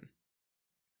asked him,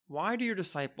 "Why do your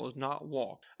disciples not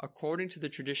walk according to the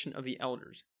tradition of the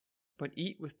elders, but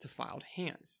eat with defiled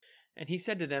hands?" And he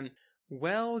said to them,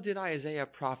 "Well did Isaiah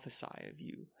prophesy of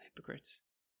you, hypocrites,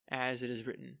 as it is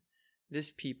written,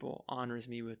 'This people honors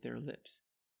me with their lips,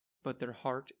 but their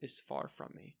heart is far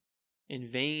from me. In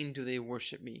vain do they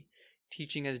worship me,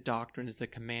 teaching as doctrines the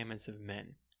commandments of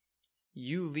men.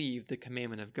 You leave the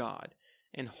commandment of God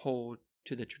and hold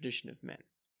to the tradition of men.'"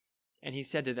 And he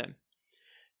said to them,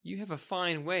 "You have a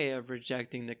fine way of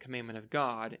rejecting the commandment of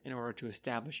God in order to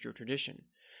establish your tradition.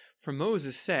 For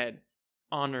Moses said,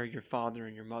 'Honor your father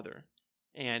and your mother,'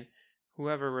 and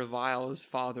 'Whoever reviles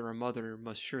father or mother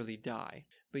must surely die.'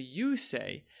 But you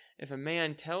say, if a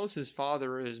man tells his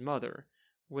father or his mother,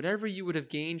 'Whatever you would have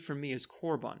gained from me is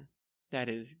korban,' that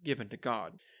is, given to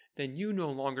God, then you no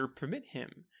longer permit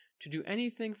him to do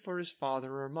anything for his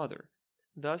father or mother,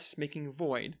 thus making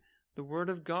void the word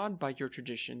of God by your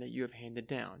tradition that you have handed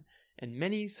down, and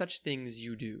many such things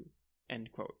you do."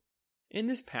 End quote. In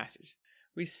this passage,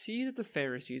 we see that the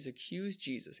Pharisees accuse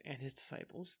Jesus and his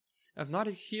disciples of not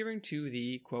adhering to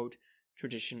the, quote,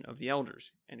 tradition of the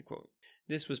elders, end quote.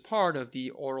 This was part of the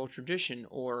oral tradition,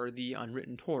 or the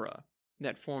unwritten Torah,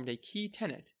 that formed a key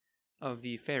tenet of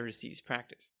the Pharisees'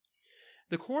 practice.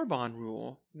 The Korban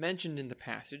rule, mentioned in the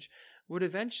passage, would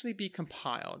eventually be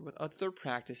compiled with other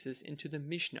practices into the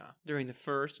Mishnah during the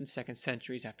 1st and 2nd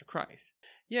centuries after Christ.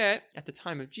 Yet, at the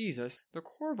time of Jesus, the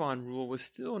Korban rule was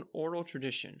still an oral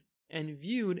tradition and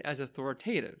viewed as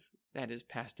authoritative, that is,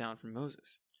 passed down from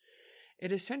Moses.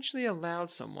 It essentially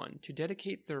allowed someone to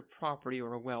dedicate their property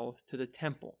or wealth to the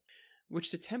temple,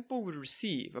 which the temple would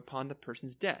receive upon the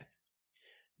person's death.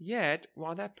 Yet,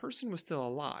 while that person was still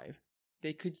alive,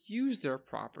 they could use their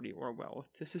property or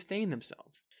wealth to sustain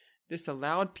themselves. This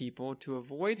allowed people to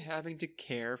avoid having to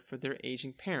care for their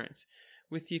aging parents,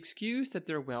 with the excuse that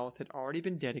their wealth had already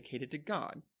been dedicated to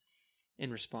God.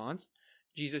 In response,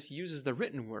 Jesus uses the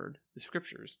written word, the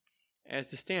scriptures, as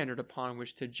the standard upon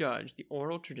which to judge the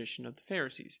oral tradition of the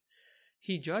Pharisees.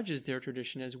 He judges their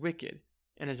tradition as wicked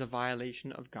and as a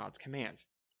violation of God's commands.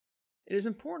 It is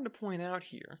important to point out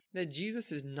here that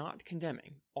Jesus is not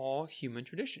condemning all human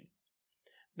tradition.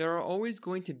 There are always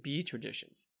going to be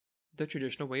traditions, the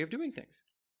traditional way of doing things.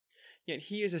 Yet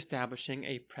he is establishing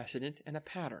a precedent and a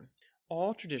pattern.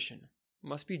 All tradition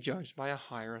must be judged by a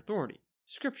higher authority,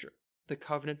 Scripture, the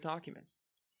covenant documents.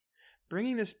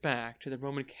 Bringing this back to the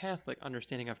Roman Catholic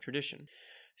understanding of tradition,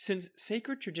 since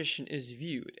sacred tradition is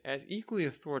viewed as equally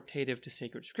authoritative to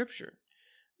sacred Scripture,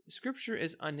 Scripture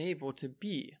is unable to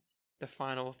be the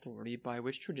final authority by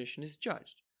which tradition is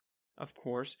judged. Of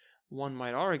course, one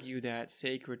might argue that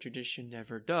sacred tradition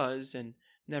never does and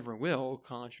never will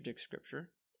contradict Scripture.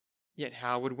 Yet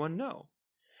how would one know?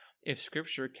 If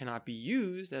Scripture cannot be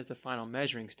used as the final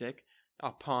measuring stick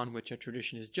upon which a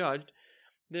tradition is judged,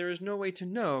 there is no way to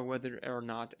know whether or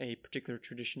not a particular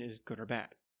tradition is good or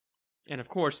bad. And of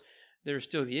course, there is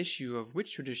still the issue of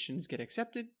which traditions get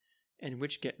accepted and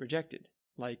which get rejected,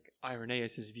 like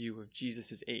Irenaeus' view of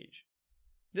Jesus' age.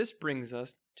 This brings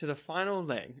us to the final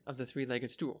leg of the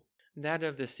three-legged stool, that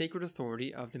of the sacred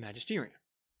authority of the magisterium.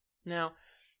 Now,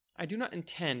 I do not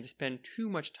intend to spend too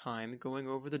much time going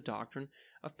over the doctrine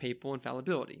of papal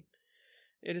infallibility.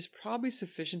 It is probably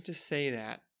sufficient to say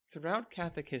that, throughout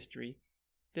Catholic history,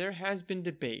 there has been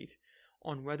debate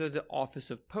on whether the office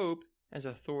of Pope has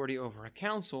authority over a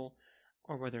council,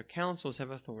 or whether councils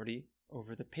have authority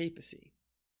over the papacy.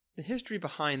 The history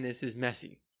behind this is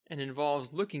messy, and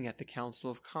involves looking at the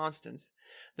Council of Constance,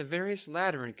 the various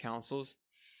Lateran councils,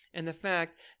 and the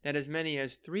fact that as many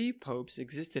as 3 popes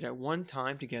existed at one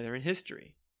time together in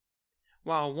history.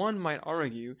 While one might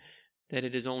argue that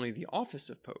it is only the office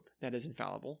of Pope that is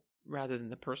infallible, rather than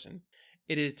the person,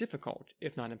 it is difficult,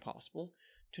 if not impossible,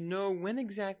 to know when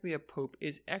exactly a pope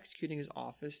is executing his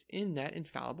office in that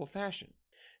infallible fashion.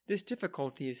 This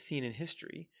difficulty is seen in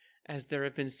history, as there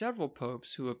have been several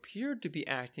popes who appeared to be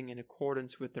acting in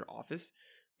accordance with their office,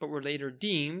 but were later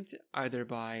deemed, either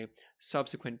by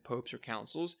subsequent popes or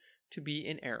councils, to be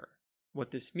in error.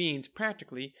 What this means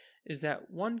practically is that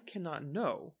one cannot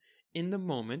know in the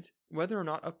moment whether or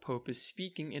not a pope is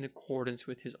speaking in accordance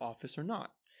with his office or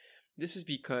not. This is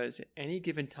because at any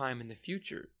given time in the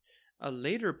future, a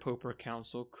later pope or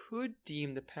council could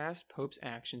deem the past pope's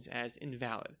actions as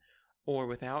invalid or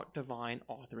without divine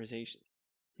authorization.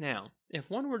 Now, if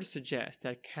one were to suggest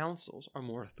that councils are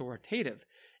more authoritative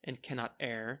and cannot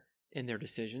err in their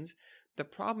decisions, the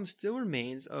problem still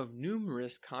remains of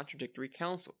numerous contradictory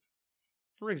councils.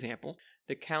 For example,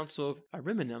 the Council of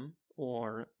Ariminum,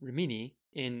 or Rimini,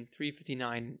 in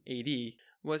 359 AD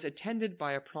was attended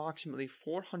by approximately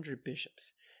 400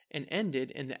 bishops and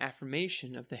ended in the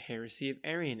affirmation of the heresy of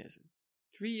Arianism.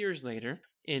 3 years later,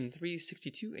 in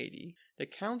 362 AD, the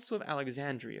Council of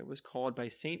Alexandria was called by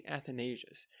St.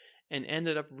 Athanasius and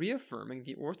ended up reaffirming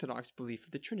the Orthodox belief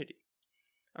of the Trinity.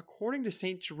 According to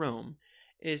St. Jerome,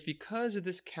 it is because of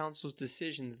this council's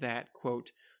decision that,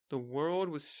 quote, the world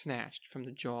was snatched from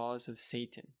the jaws of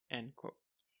Satan, end quote.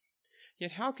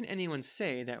 Yet how can anyone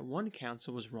say that one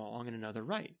council was wrong and another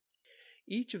right?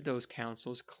 Each of those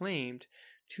councils claimed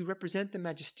to represent the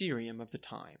magisterium of the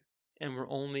time, and were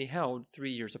only held 3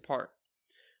 years apart.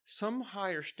 Some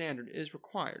higher standard is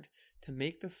required to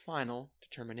make the final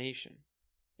determination.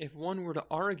 If one were to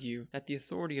argue that the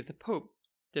authority of the Pope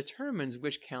determines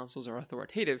which councils are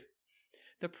authoritative,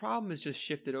 the problem is just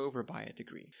shifted over by a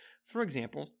degree. For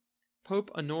example,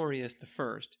 Pope Honorius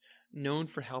I, known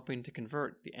for helping to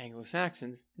convert the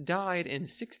Anglo-Saxons, died in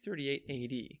 638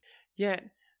 AD. Yet,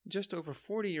 just over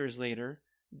 40 years later,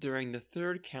 during the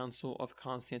Third Council of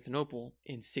Constantinople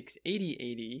in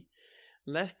 680 AD,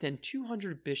 less than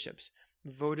 200 bishops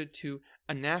voted to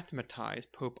anathematize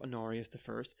Pope Honorius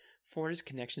I for his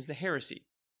connections to heresy.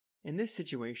 In this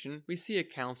situation, we see a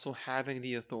council having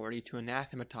the authority to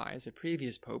anathematize a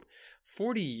previous pope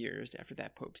 40 years after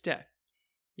that pope's death.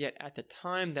 Yet at the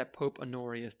time that Pope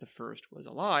Honorius I was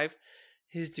alive,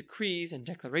 his decrees and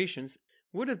declarations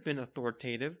would have been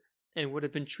authoritative and would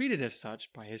have been treated as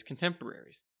such by his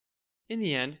contemporaries. In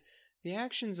the end, the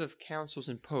actions of councils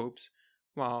and popes,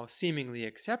 while seemingly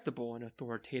acceptable and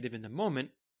authoritative in the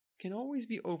moment, can always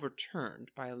be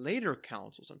overturned by later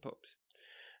councils and popes.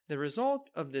 The result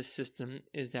of this system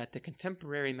is that the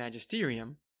contemporary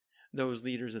magisterium, those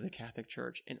leaders of the Catholic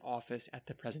Church in office at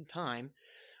the present time,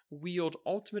 wield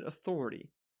ultimate authority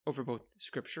over both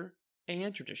Scripture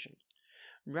and tradition,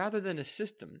 rather than a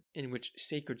system in which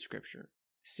sacred Scripture,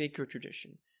 sacred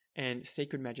tradition, and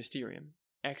sacred magisterium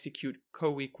execute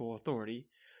co-equal authority.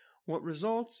 What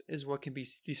results is what can be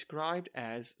described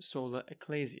as sola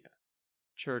ecclesia,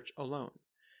 church alone.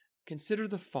 Consider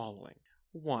the following.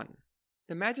 1.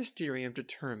 The magisterium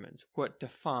determines what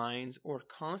defines or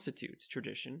constitutes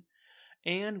tradition,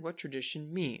 and what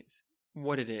tradition means,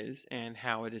 what it is, and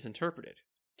how it is interpreted.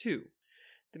 2.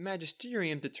 The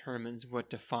magisterium determines what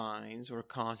defines or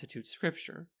constitutes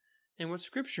Scripture, and what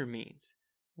Scripture means,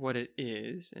 what it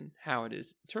is, and how it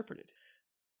is interpreted.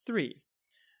 3.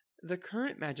 The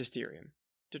current magisterium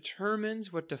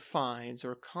determines what defines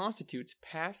or constitutes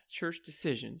past church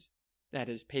decisions, that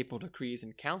is, papal decrees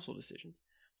and council decisions,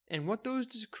 and what those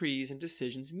decrees and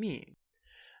decisions mean.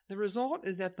 The result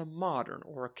is that the modern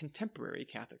or contemporary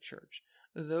Catholic Church,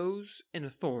 those in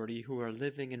authority who are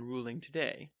living and ruling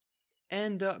today,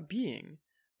 end up being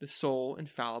the sole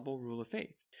infallible rule of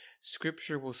faith.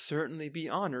 Scripture will certainly be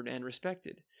honored and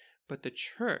respected, but the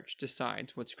Church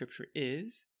decides what Scripture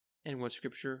is and what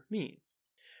Scripture means.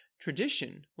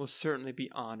 Tradition will certainly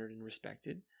be honored and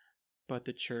respected, but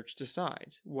the Church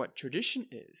decides what tradition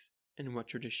is and what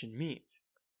tradition means.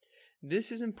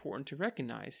 This is important to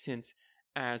recognize since,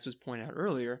 as was pointed out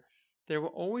earlier, there will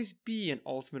always be an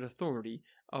ultimate authority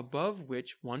above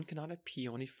which one cannot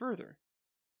appeal any further.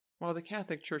 While the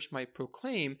Catholic Church might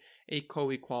proclaim a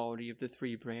co-equality of the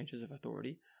three branches of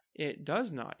authority, it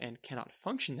does not and cannot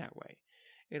function that way.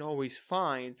 It always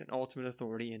finds an ultimate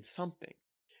authority in something.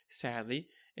 Sadly,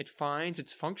 it finds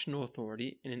its functional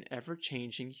authority in an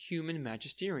ever-changing human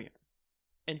magisterium.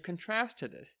 In contrast to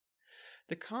this,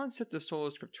 the concept of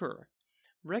sola scriptura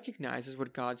recognizes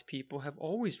what God's people have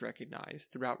always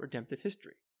recognized throughout redemptive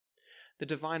history: the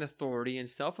divine authority and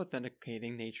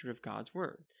self-authenticating nature of God's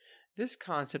Word. This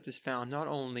concept is found not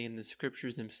only in the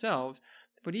Scriptures themselves,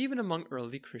 but even among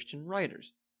early Christian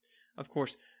writers. Of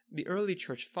course, the early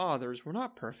church fathers were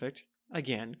not perfect.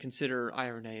 Again, consider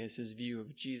Irenaeus' view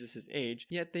of Jesus' age,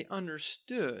 yet they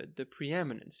understood the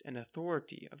preeminence and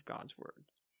authority of God's Word.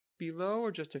 Below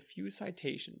are just a few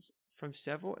citations from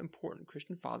several important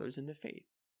Christian fathers in the faith.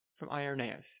 From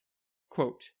Irenaeus,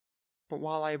 quote, "But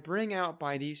while I bring out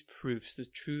by these proofs the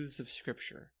truths of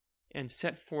Scripture, and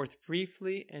set forth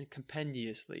briefly and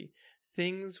compendiously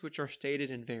things which are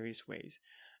stated in various ways,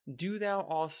 do thou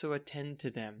also attend to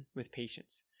them with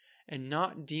patience, and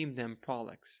not deem them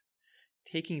prolix,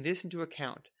 taking this into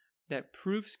account, that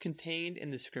proofs contained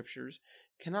in the Scriptures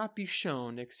cannot be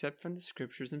shown except from the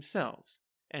Scriptures themselves.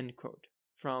 End quote.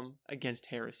 From Against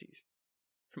Heresies.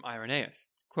 From Irenaeus.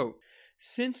 Quote,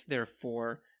 since,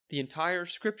 therefore, the entire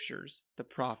Scriptures, the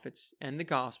prophets, and the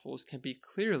Gospels can be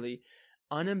clearly,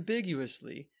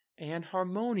 unambiguously, and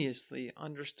harmoniously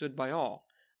understood by all,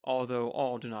 although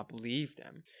all do not believe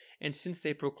them, and since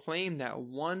they proclaim that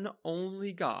one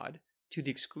only God, to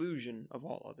the exclusion of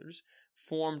all others,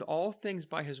 formed all things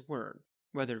by his word,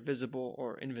 whether visible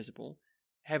or invisible,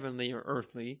 heavenly or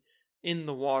earthly, in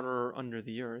the water or under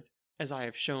the earth, as I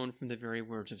have shown from the very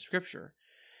words of Scripture,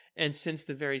 and since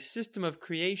the very system of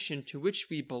creation to which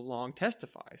we belong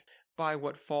testifies, by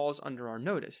what falls under our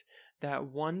notice, that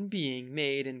one being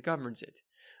made and governs it,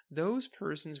 those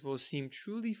persons will seem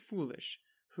truly foolish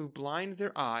who blind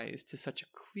their eyes to such a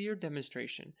clear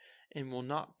demonstration and will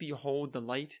not behold the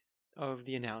light of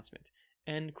the announcement.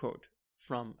 End quote.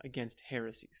 From Against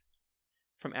Heresies.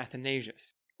 From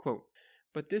Athanasius. Quote,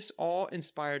 but this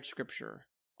all-inspired Scripture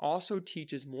also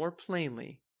teaches more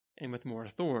plainly and with more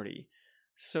authority,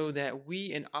 so that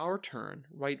we in our turn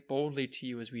write boldly to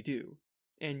you as we do,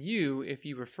 and you, if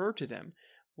you refer to them,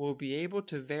 will be able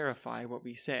to verify what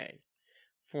we say.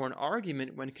 For an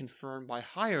argument, when confirmed by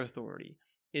higher authority,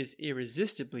 is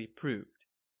irresistibly proved.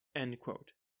 End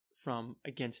quote. From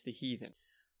Against the Heathen.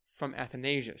 From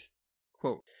Athanasius.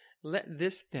 Quote, let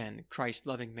this then,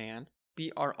 Christ-loving man,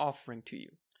 be our offering to you,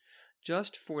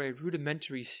 just for a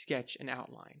rudimentary sketch and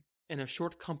outline, and a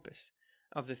short compass,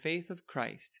 of the faith of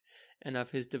Christ, and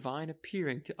of his divine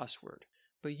appearing to usward.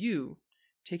 But you,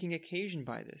 taking occasion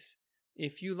by this,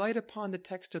 if you light upon the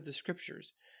text of the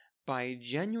Scriptures, by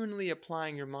genuinely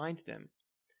applying your mind to them,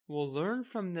 will learn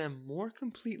from them more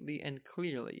completely and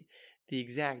clearly the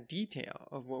exact detail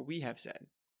of what we have said.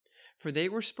 For they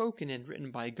were spoken and written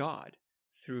by God,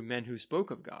 through men who spoke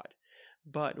of God,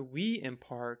 but we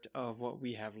impart of what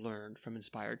we have learned from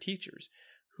inspired teachers,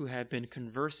 who have been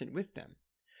conversant with them,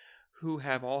 who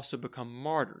have also become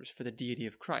martyrs for the deity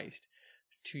of Christ,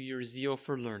 to your zeal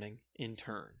for learning in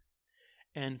turn.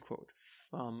 End quote.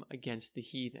 From Against the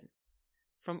Heathen.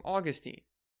 From Augustine.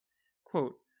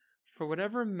 Quote, for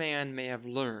whatever man may have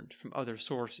learned from other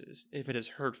sources, if it is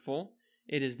hurtful,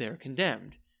 it is there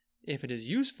condemned. If it is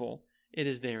useful, it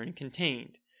is therein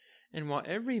contained. And while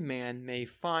every man may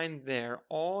find there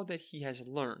all that he has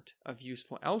learnt of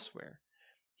useful elsewhere,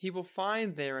 he will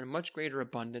find there in much greater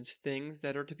abundance things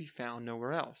that are to be found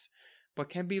nowhere else, but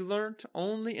can be learnt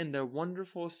only in the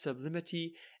wonderful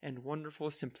sublimity and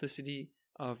wonderful simplicity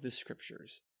of the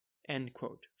Scriptures. End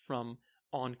quote. From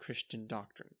On Christian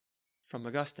Doctrine. From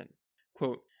Augustine.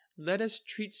 Quote, let us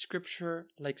treat Scripture,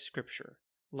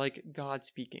 like God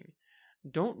speaking.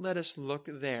 Don't let us look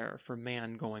there for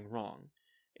man going wrong.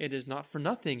 It is not for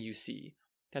nothing, you see,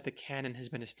 that the canon has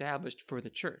been established for the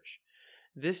Church.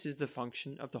 This is the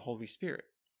function of the Holy Spirit.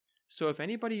 So if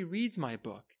anybody reads my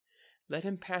book, let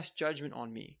him pass judgment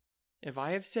on me. If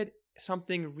I have said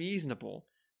something reasonable,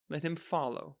 let him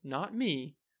follow, not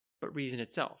me, but reason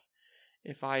itself.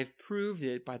 If I have proved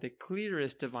it by the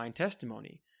clearest divine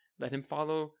testimony, let him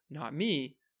follow, not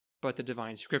me, but the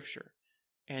divine Scripture.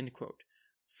 End quote.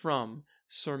 From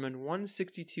Sermon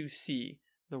 162c,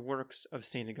 The Works of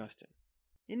St. Augustine.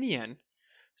 In the end,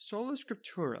 Sola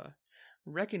Scriptura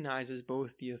recognizes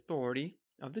both the authority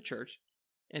of the Church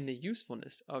and the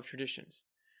usefulness of traditions.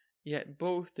 Yet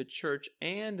both the Church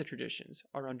and the traditions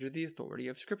are under the authority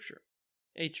of Scripture.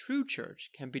 A true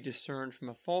church can be discerned from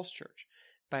a false church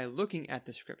by looking at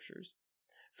the Scriptures,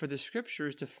 for the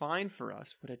Scriptures define for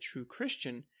us what a true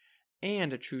Christian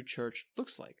and a true church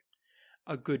looks like.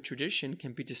 A good tradition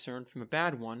can be discerned from a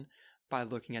bad one by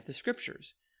looking at the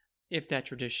Scriptures. If that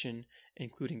tradition,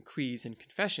 including creeds and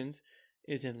confessions,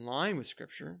 is in line with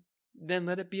Scripture, then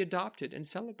let it be adopted and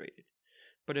celebrated.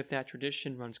 But if that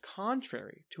tradition runs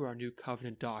contrary to our new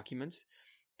covenant documents,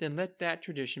 then let that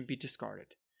tradition be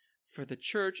discarded. For the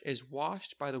Church is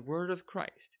washed by the word of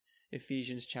Christ,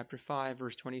 Ephesians chapter 5,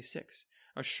 verse 26,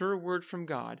 a sure word from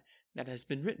God that has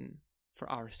been written for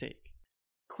our sake.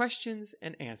 Questions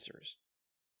and answers.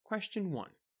 Question 1.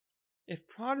 If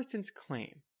Protestants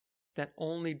claim that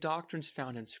only doctrines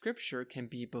found in Scripture can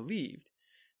be believed,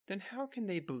 then how can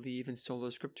they believe in Sola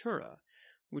Scriptura,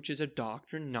 which is a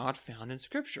doctrine not found in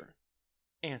Scripture?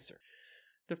 Answer.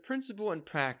 The principle and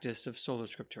practice of Sola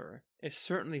Scriptura is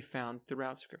certainly found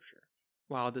throughout Scripture.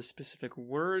 While the specific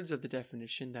words of the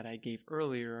definition that I gave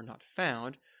earlier are not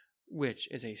found, which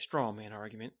is a straw man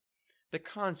argument, the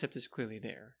concept is clearly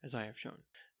there, as I have shown.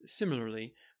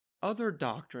 Similarly, other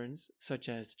doctrines, such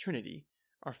as the Trinity,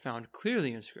 are found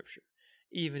clearly in Scripture,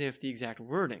 even if the exact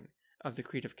wording of the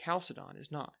Creed of Chalcedon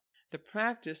is not. The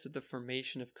practice of the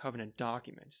formation of covenant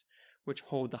documents, which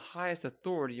hold the highest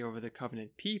authority over the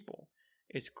covenant people,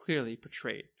 is clearly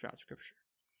portrayed throughout Scripture.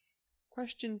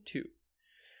 Question 2.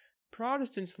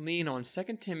 Protestants lean on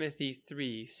 2 Timothy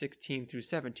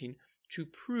 3:16-17 to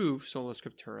prove sola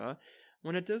scriptura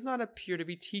when it does not appear to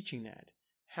be teaching that.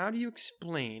 How do you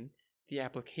explain the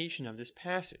application of this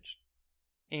passage?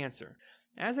 Answer.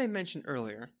 As I mentioned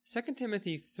earlier, 2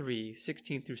 Timothy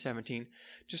 3:16-17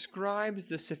 describes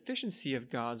the sufficiency of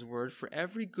God's word for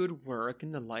every good work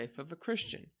in the life of a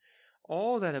Christian.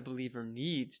 All that a believer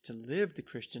needs to live the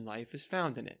Christian life is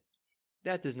found in it.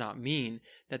 That does not mean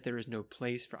that there is no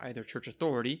place for either church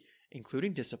authority,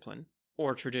 including discipline,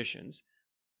 or traditions,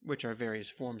 which are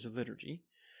various forms of liturgy.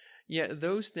 Yet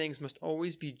those things must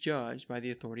always be judged by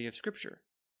the authority of Scripture.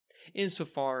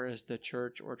 Insofar as the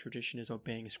church or tradition is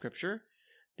obeying Scripture,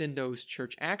 then those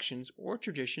church actions or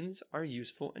traditions are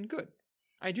useful and good.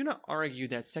 I do not argue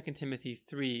that 2 Timothy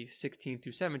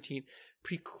 3:16-17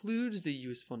 precludes the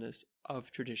usefulness of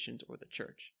traditions or the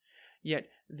church. Yet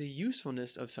the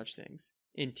usefulness of such things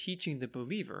in teaching the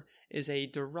believer is a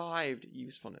derived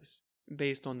usefulness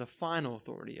based on the final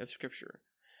authority of Scripture.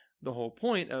 The whole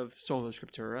point of sola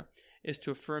scriptura is to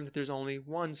affirm that there's only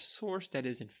one source that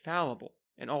is infallible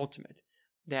and ultimate,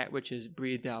 that which is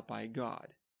breathed out by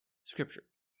God, Scripture.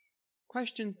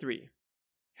 Question 3.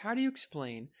 How do you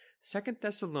explain 2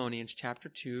 Thessalonians chapter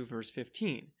 2, verse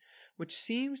 15, which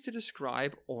seems to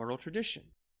describe oral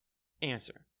tradition?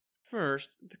 Answer. First,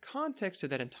 the context of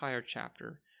that entire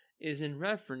chapter is in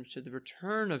reference to the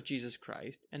return of Jesus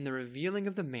Christ and the revealing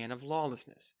of the man of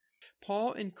lawlessness.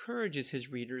 Paul encourages his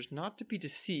readers not to be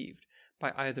deceived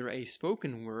by either a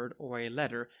spoken word or a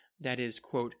letter that is,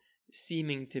 quote,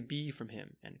 seeming to be from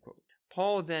him, end quote.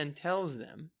 Paul then tells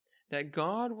them that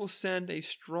God will send a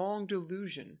strong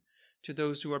delusion to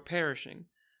those who are perishing,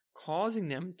 causing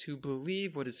them to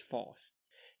believe what is false.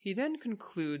 He then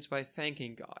concludes by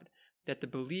thanking God that the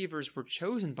believers were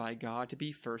chosen by God to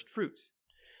be first fruits.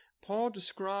 Paul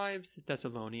describes the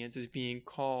Thessalonians as being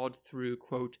called through,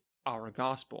 quote, our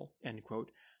gospel, end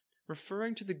quote,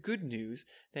 referring to the good news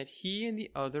that he and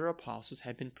the other apostles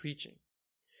had been preaching.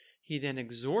 He then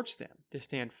exhorts them to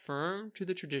stand firm to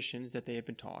the traditions that they have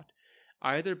been taught,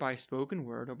 either by spoken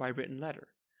word or by written letter.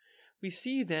 We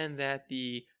see then that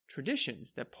the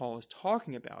traditions that Paul is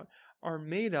talking about are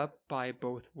made up by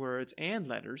both words and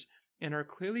letters and are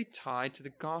clearly tied to the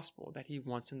gospel that he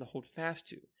wants them to hold fast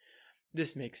to.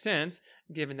 This makes sense,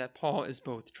 given that Paul is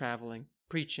both traveling,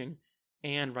 preaching,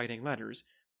 and writing letters,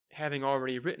 having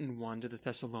already written one to the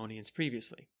Thessalonians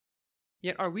previously.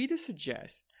 Yet are we to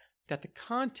suggest that the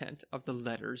content of the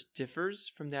letters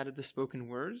differs from that of the spoken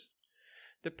words?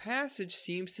 The passage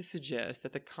seems to suggest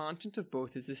that the content of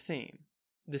both is the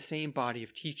same body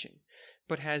of teaching,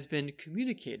 but has been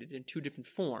communicated in two different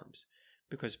forms,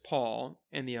 because Paul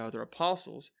and the other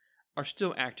apostles are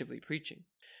still actively preaching.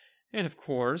 And of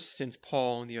course, since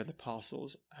Paul and the other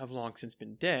apostles have long since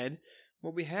been dead,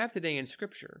 what we have today in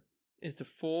Scripture is the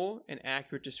full and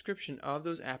accurate description of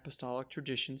those apostolic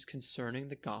traditions concerning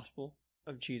the gospel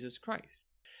of Jesus Christ.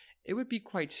 It would be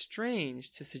quite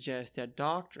strange to suggest that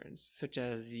doctrines such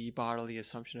as the bodily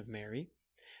assumption of Mary,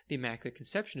 the Immaculate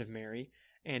Conception of Mary,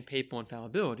 and papal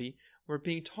infallibility were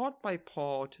being taught by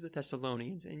Paul to the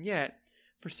Thessalonians, and yet,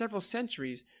 for several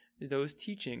centuries, those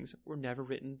teachings were never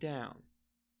written down.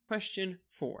 Question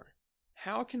 4.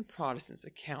 How can Protestants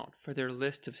account for their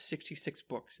list of 66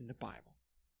 books in the Bible?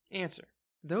 Answer.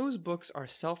 Those books are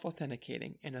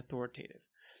self-authenticating and authoritative.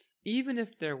 Even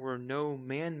if there were no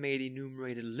man-made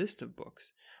enumerated list of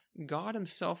books, God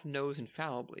himself knows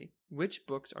infallibly which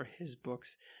books are his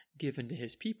books given to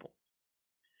his people.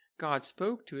 God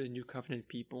spoke to his New Covenant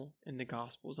people in the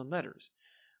Gospels and letters,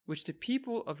 which the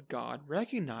people of God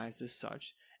recognized as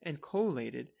such and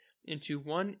collated into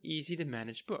one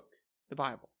easy-to-manage book, the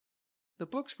Bible. The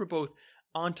books were both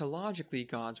ontologically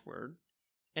God's Word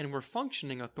and were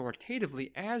functioning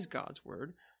authoritatively as God's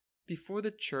Word before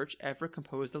the Church ever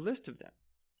composed a list of them.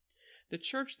 The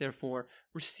Church, therefore,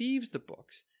 receives the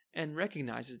books and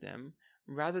recognizes them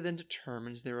rather than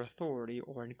determines their authority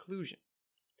or inclusion.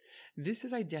 This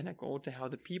is identical to how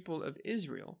the people of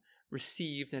Israel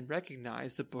received and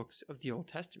recognized the books of the Old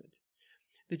Testament.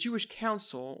 The Jewish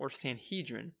Council, or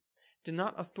Sanhedrin, did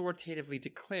not authoritatively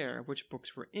declare which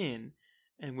books were in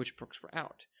and which books were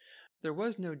out. There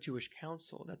was no Jewish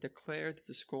council that declared that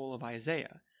the scroll of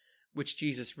Isaiah, which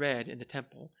Jesus read in the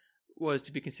temple, was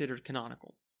to be considered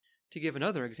canonical. To give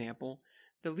another example,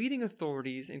 the leading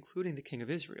authorities, including the king of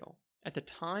Israel, at the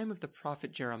time of the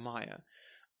prophet Jeremiah,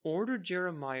 ordered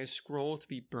Jeremiah's scroll to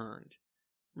be burned,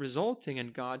 resulting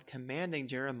in God commanding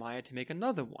Jeremiah to make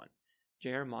another one,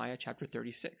 Jeremiah chapter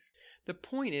 36. The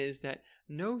point is that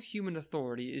no human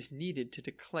authority is needed to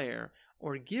declare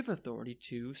or give authority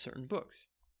to certain books.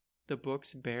 The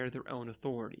books bear their own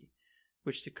authority,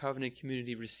 which the covenant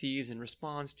community receives and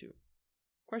responds to.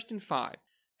 Question 5.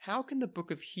 How can the book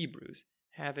of Hebrews,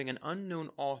 having an unknown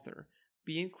author,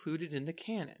 be included in the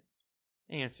canon?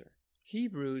 Answer.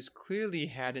 Hebrews clearly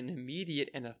had an immediate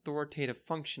and authoritative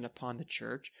function upon the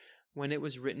church when it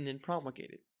was written and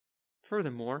promulgated.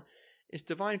 Furthermore, its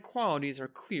divine qualities are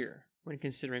clear when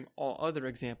considering all other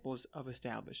examples of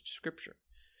established scripture.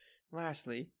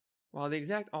 Lastly, while the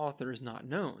exact author is not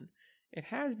known, it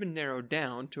has been narrowed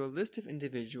down to a list of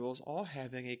individuals all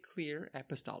having a clear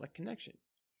apostolic connection.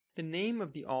 The name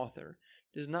of the author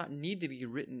does not need to be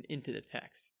written into the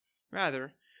text.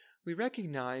 Rather, we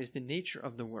recognize the nature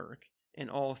of the work and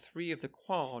all three of the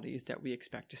qualities that we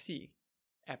expect to see: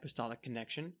 apostolic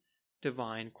connection,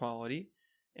 divine quality,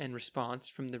 and response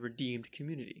from the redeemed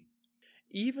community.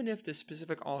 Even if the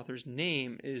specific author's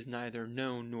name is neither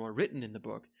known nor written in the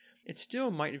book, it still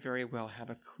might very well have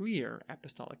a clear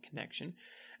apostolic connection,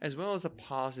 as well as a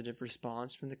positive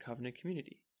response from the covenant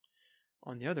community.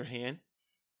 On the other hand,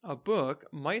 a book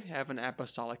might have an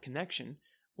apostolic connection,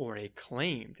 or a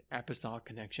claimed apostolic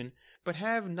connection, but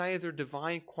have neither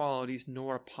divine qualities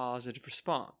nor a positive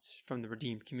response from the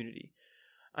redeemed community.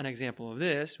 An example of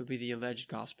this would be the alleged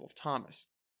Gospel of Thomas.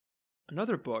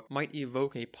 Another book might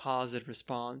evoke a positive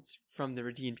response from the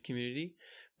redeemed community,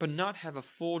 but not have a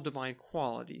full divine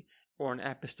quality or an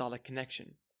apostolic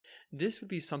connection. This would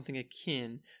be something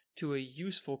akin to a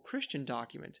useful Christian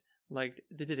document like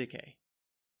the Didache.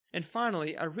 And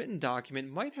finally, a written document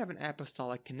might have an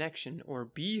apostolic connection or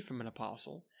be from an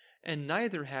apostle, and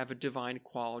neither have a divine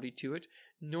quality to it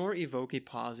nor evoke a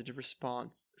positive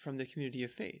response from the community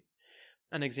of faith.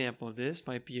 An example of this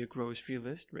might be a grocery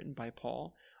list written by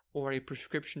Paul, or a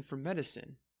prescription for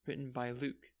medicine written by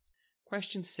Luke.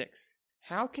 Question 6.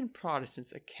 How can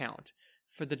Protestants account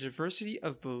for the diversity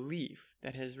of belief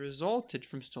that has resulted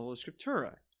from Sola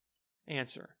Scriptura?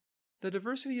 Answer. The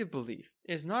diversity of belief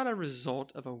is not a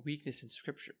result of a weakness in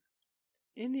Scripture.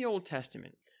 In the Old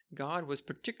Testament, God was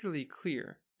particularly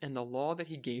clear in the law that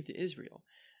he gave to Israel,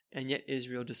 and yet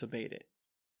Israel disobeyed it.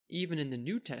 Even in the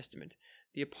New Testament,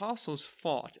 the apostles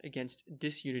fought against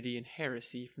disunity and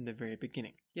heresy from the very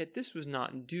beginning. Yet this was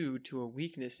not due to a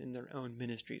weakness in their own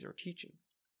ministries or teaching.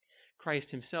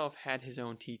 Christ himself had his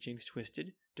own teachings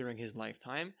twisted during his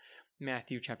lifetime,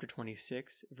 Matthew chapter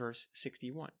 26, verse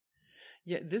 61.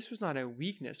 Yet this was not a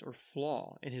weakness or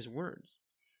flaw in his words.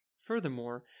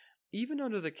 Furthermore, even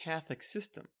under the Catholic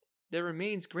system, there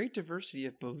remains great diversity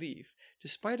of belief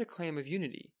despite a claim of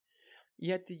unity.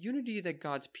 Yet the unity that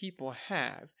God's people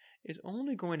have is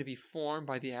only going to be formed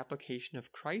by the application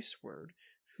of Christ's word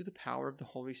through the power of the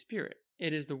Holy Spirit.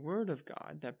 It is the word of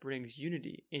God that brings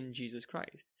unity in Jesus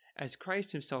Christ, as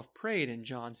Christ himself prayed in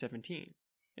John 17.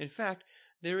 In fact,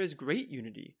 there is great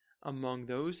unity among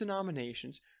those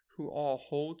denominations who all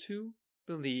hold to,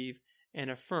 believe,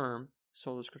 and affirm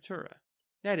Sola Scriptura.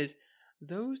 That is,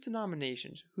 those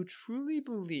denominations who truly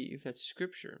believe that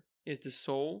Scripture is the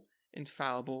sole,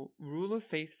 infallible rule of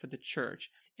faith for the Church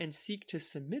and seek to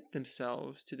submit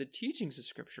themselves to the teachings of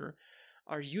Scripture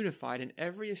are unified in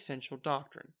every essential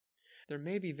doctrine. There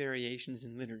may be variations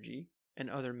in liturgy and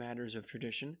other matters of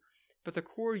tradition, but the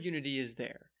core unity is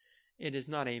there. It is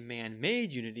not a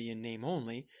man-made unity in name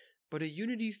only, but a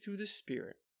unity through the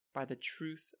Spirit by the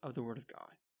truth of the Word of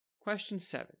God. Question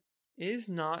 7. Is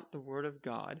not the Word of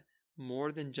God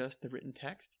more than just the written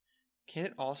text? Can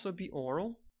it also be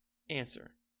oral?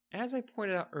 Answer. As I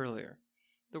pointed out earlier,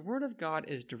 the Word of God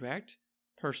is direct,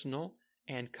 personal,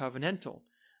 and covenantal,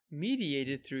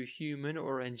 mediated through human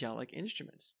or angelic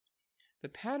instruments. The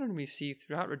pattern we see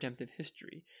throughout redemptive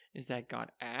history is that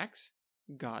God acts,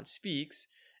 God speaks,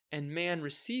 and man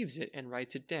receives it and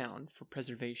writes it down for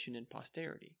preservation and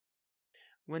posterity.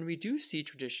 When we do see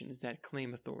traditions that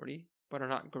claim authority, but are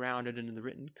not grounded in the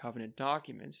written covenant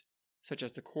documents, such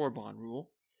as the Corban rule,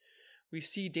 we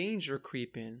see danger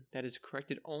creep in that is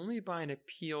corrected only by an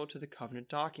appeal to the covenant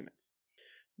documents.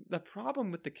 The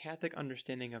problem with the Catholic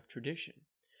understanding of tradition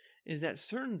is that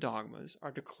certain dogmas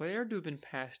are declared to have been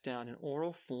passed down in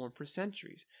oral form for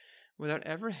centuries without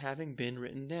ever having been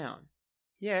written down.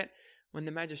 Yet, when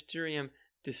the magisterium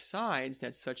decides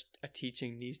that such a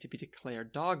teaching needs to be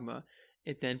declared dogma,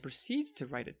 it then proceeds to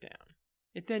write it down.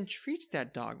 It then treats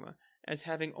that dogma as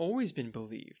having always been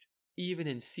believed, even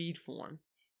in seed form,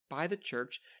 by the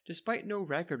Church, despite no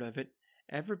record of it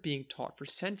ever being taught for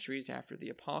centuries after the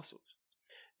apostles.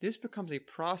 This becomes a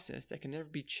process that can never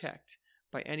be checked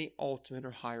by any ultimate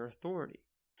or higher authority.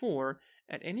 For,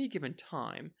 at any given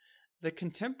time, The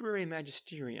contemporary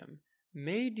magisterium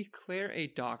may declare a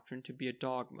doctrine to be a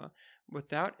dogma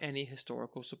without any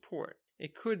historical support.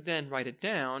 It could then write it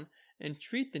down and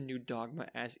treat the new dogma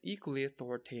as equally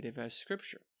authoritative as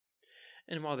Scripture.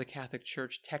 And while the Catholic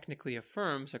Church technically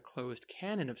affirms a closed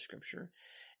canon of Scripture,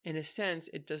 in a sense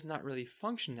it does not really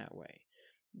function that way.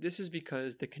 This is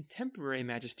because the contemporary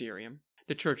magisterium,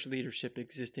 the church leadership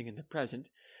existing in the present,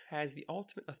 has the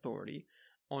ultimate authority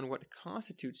on what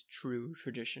constitutes true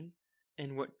tradition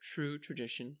and what true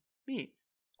tradition means.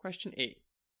 Question 8.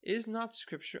 Is not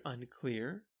Scripture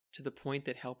unclear to the point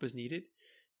that help is needed?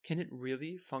 Can it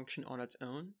really function on its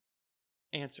own?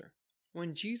 Answer.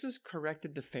 When Jesus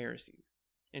corrected the Pharisees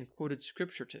and quoted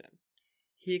Scripture to them,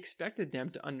 he expected them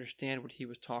to understand what he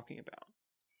was talking about.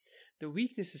 The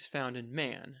weakness is found in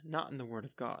man, not in the Word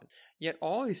of God. Yet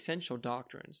all essential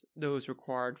doctrines, those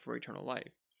required for eternal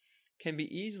life, can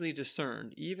be easily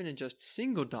discerned even in just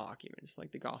single documents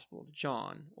like the Gospel of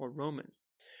John or Romans.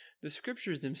 The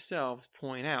Scriptures themselves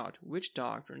point out which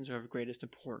doctrines are of greatest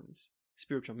importance,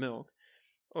 spiritual milk,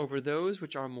 over those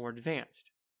which are more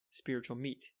advanced, spiritual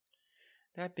meat.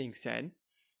 That being said,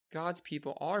 God's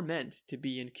people are meant to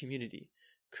be in community.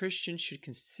 Christians should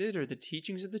consider the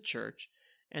teachings of the church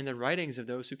and the writings of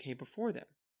those who came before them.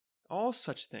 All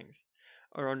such things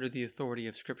are under the authority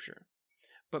of Scripture,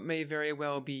 but may very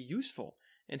well be useful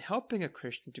in helping a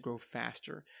Christian to grow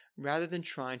faster rather than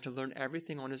trying to learn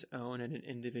everything on his own at an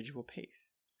individual pace.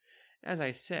 As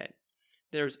I said,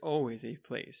 there is always a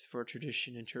place for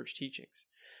tradition in church teachings.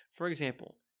 For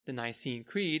example, the Nicene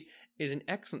Creed is an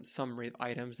excellent summary of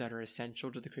items that are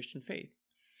essential to the Christian faith.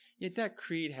 Yet that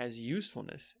creed has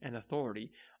usefulness and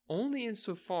authority only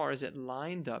insofar as it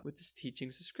lined up with the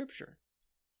teachings of Scripture.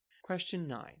 Question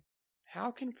 9. How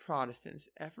can Protestants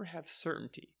ever have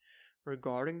certainty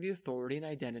regarding the authority and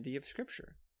identity of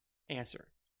Scripture? Answer.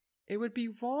 It would be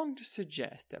wrong to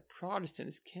suggest that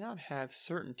Protestants cannot have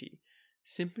certainty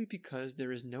simply because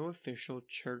there is no official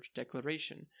church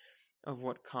declaration of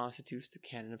what constitutes the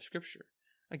canon of Scripture.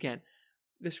 Again,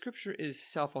 the Scripture is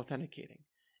self-authenticating,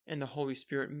 and the Holy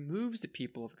Spirit moves the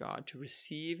people of God to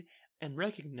receive and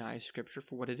recognize Scripture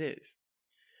for what it is.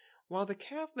 While the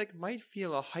Catholic might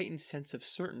feel a heightened sense of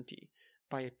certainty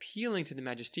by appealing to the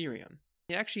magisterium,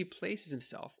 he actually places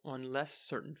himself on less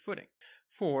certain footing.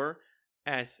 For,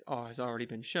 as has already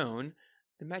been shown,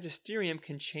 the magisterium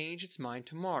can change its mind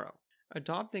tomorrow,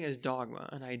 adopting as dogma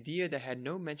an idea that had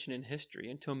no mention in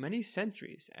history until many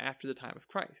centuries after the time of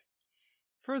Christ.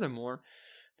 Furthermore,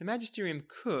 the magisterium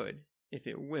could, if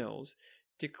it wills,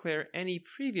 declare any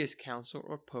previous council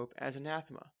or pope as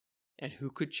anathema. And who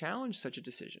could challenge such a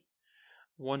decision?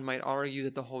 One might argue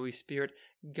that the Holy Spirit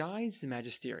guides the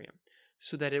magisterium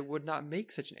so that it would not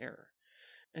make such an error.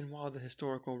 And while the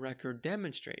historical record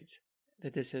demonstrates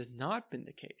that this has not been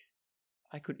the case,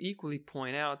 I could equally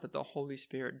point out that the Holy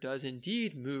Spirit does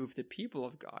indeed move the people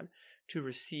of God to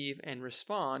receive and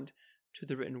respond to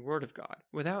the written word of God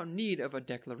without need of a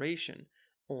declaration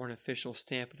or an official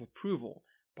stamp of approval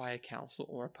by a council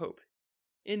or a pope.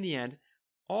 In the end,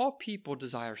 all people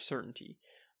desire certainty,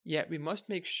 yet we must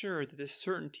make sure that this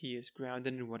certainty is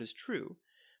grounded in what is true.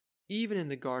 Even in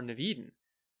the Garden of Eden,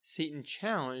 Satan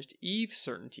challenged Eve's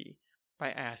certainty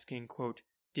by asking, quote,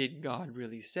 "Did God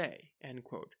really say?" End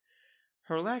quote.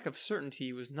 Her lack of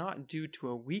certainty was not due to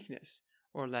a weakness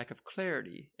or lack of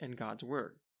clarity in God's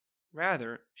word.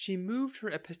 Rather, she moved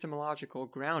her epistemological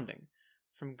grounding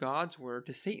from God's word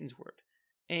to Satan's word,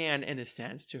 and, in a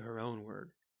sense, to her own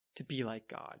word, to be like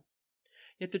God.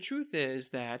 Yet the truth is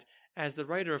that, as the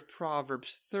writer of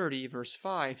Proverbs 30, verse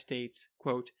 5 states,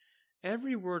 quote,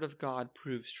 "Every word of God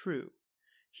proves true.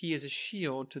 He is a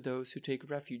shield to those who take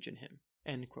refuge in him."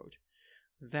 End quote.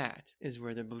 That is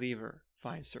where the believer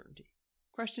finds certainty.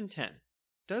 Question 10.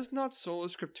 Does not sola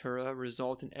scriptura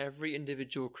result in every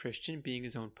individual Christian being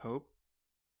his own pope?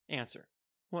 Answer.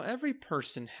 While every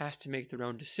person has to make their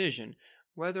own decision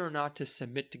whether or not to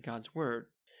submit to God's word,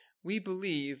 we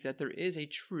believe that there is a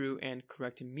true and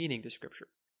correct meaning to Scripture.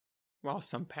 While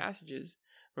some passages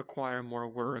require more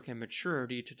work and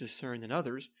maturity to discern than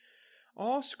others,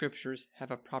 all Scriptures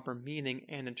have a proper meaning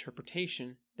and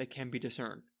interpretation that can be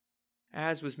discerned.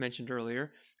 As was mentioned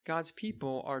earlier, God's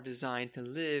people are designed to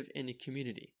live in a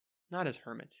community, not as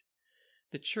hermits.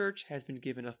 The Church has been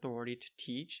given authority to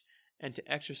teach and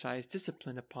to exercise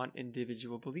discipline upon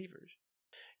individual believers.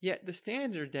 Yet the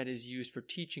standard that is used for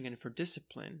teaching and for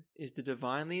discipline is the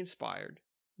divinely inspired,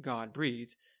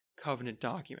 God-breathed, covenant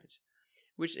documents,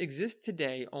 which exist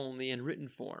today only in written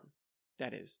form,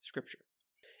 that is, Scripture.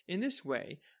 In this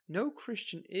way, no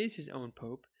Christian is his own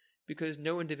pope, because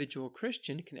no individual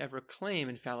Christian can ever claim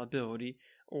infallibility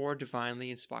or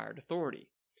divinely inspired authority.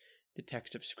 The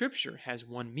text of Scripture has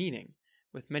one meaning,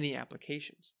 with many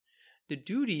applications. The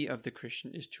duty of the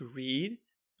Christian is to read,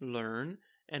 learn,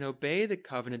 and obey the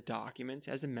covenant documents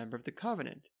as a member of the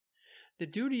covenant. The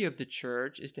duty of the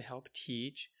church is to help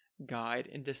teach, guide,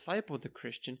 and disciple the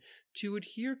Christian to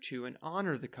adhere to and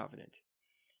honor the covenant.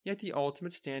 Yet the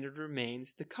ultimate standard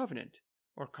remains the covenant,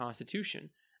 or constitution,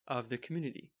 of the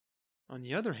community. On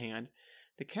the other hand,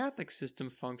 the Catholic system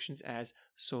functions as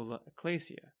sola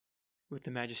ecclesia, with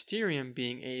the magisterium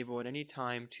being able at any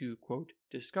time to, quote,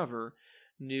 discover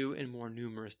new and more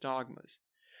numerous dogmas.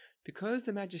 Because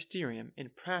the magisterium,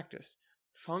 in practice,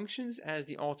 functions as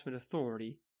the ultimate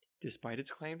authority, despite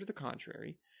its claim to the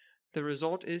contrary, the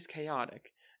result is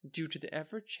chaotic due to the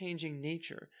ever-changing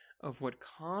nature of what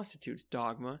constitutes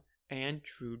dogma and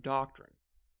true doctrine.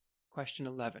 Question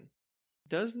 11.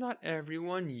 Does not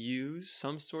everyone use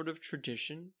some sort of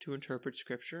tradition to interpret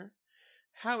Scripture?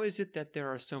 How is it that there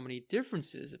are so many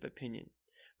differences of opinion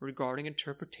regarding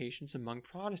interpretations among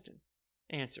Protestants?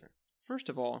 Answer. First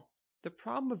of all, the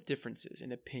problem of differences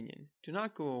in opinion do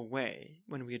not go away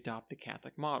when we adopt the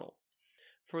Catholic model,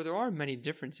 for there are many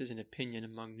differences in opinion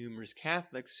among numerous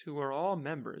Catholics who are all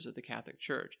members of the Catholic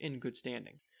Church in good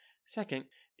standing. Second,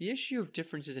 the issue of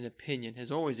differences in opinion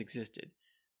has always existed.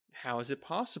 How is it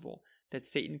possible that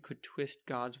Satan could twist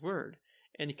God's word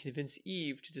and convince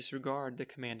Eve to disregard the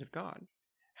command of God?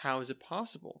 How is it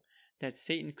possible that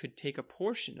Satan could take a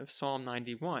portion of Psalm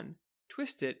 91,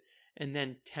 twist it, and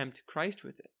then tempt Christ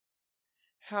with it?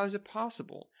 How is it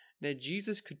possible that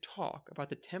Jesus could talk about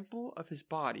the temple of his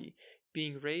body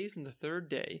being raised on the third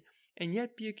day and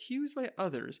yet be accused by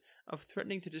others of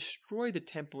threatening to destroy the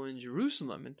temple in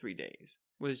Jerusalem in 3 days?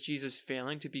 Was Jesus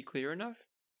failing to be clear enough?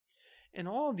 In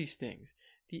all of these things,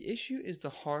 the issue is the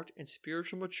heart and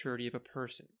spiritual maturity of a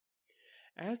person.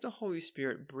 As the Holy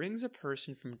Spirit brings a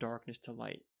person from darkness to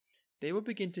light, they will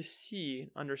begin to see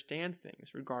and understand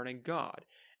things regarding God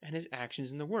and his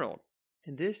actions in the world.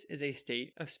 And this is a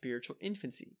state of spiritual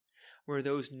infancy, where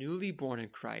those newly born in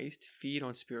Christ feed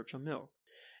on spiritual milk.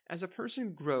 As a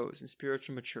person grows in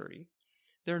spiritual maturity,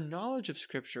 their knowledge of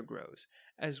Scripture grows,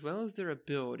 as well as their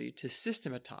ability to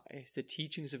systematize the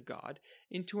teachings of God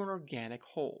into an organic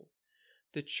whole.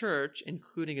 The Church,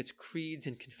 including its creeds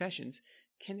and confessions,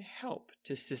 can help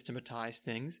to systematize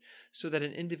things so that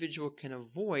an individual can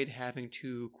avoid having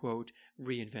to, quote,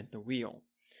 reinvent the wheel.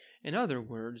 In other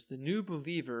words, the new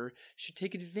believer should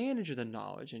take advantage of the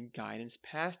knowledge and guidance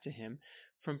passed to him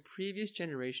from previous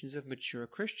generations of mature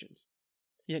Christians.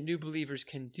 Yet new believers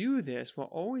can do this while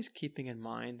always keeping in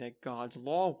mind that God's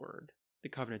law word, the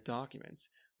covenant documents,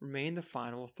 remain the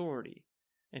final authority.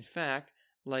 In fact,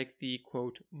 like the,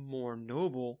 quote, more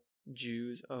noble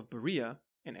Jews of Berea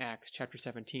in Acts chapter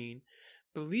 17,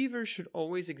 believers should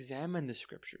always examine the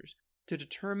Scriptures to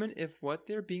determine if what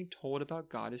they're being told about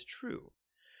God is true.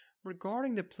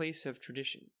 Regarding the place of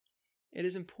tradition, it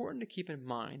is important to keep in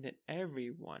mind that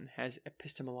everyone has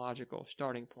epistemological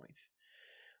starting points.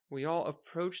 We all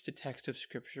approach the text of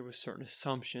Scripture with certain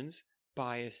assumptions,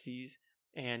 biases,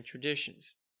 and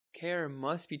traditions. Care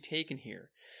must be taken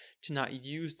here to not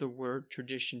use the word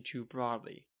tradition too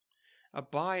broadly. A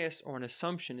bias or an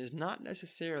assumption is not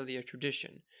necessarily a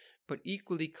tradition, but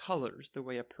equally colors the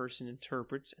way a person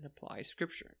interprets and applies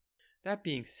Scripture. That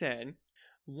being said,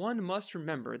 one must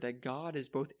remember that God is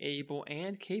both able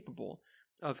and capable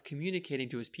of communicating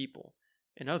to his people.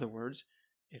 In other words,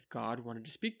 if God wanted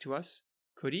to speak to us,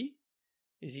 could he?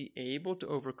 Is he able to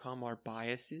overcome our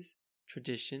biases,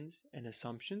 traditions, and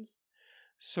assumptions?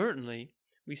 Certainly,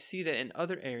 we see that in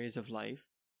other areas of life,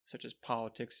 such as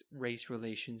politics, race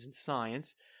relations, and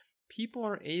science, people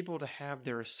are able to have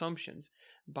their assumptions,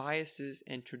 biases,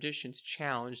 and traditions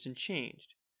challenged and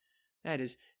changed. That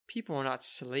is, people are not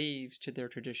slaves to their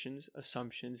traditions,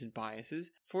 assumptions, and biases,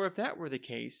 for if that were the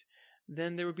case,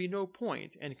 then there would be no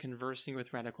point in conversing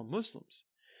with radical Muslims.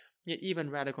 Yet even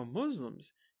radical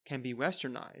Muslims can be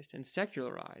westernized and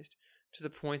secularized to the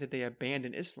point that they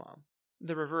abandon Islam.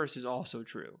 The reverse is also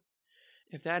true.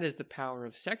 If that is the power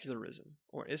of secularism,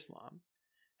 or Islam,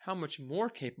 how much more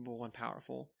capable and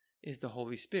powerful is the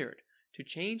Holy Spirit to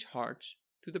change hearts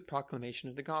through the proclamation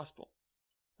of the gospel?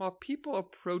 While people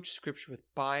approach Scripture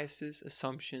with biases,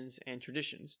 assumptions, and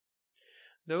traditions,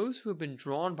 those who have been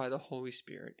drawn by the Holy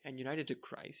Spirit and united to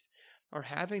Christ are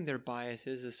having their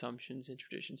biases, assumptions, and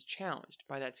traditions challenged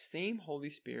by that same Holy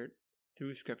Spirit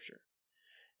through Scripture.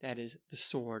 That is, the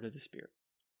sword of the Spirit.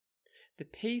 The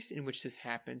pace in which this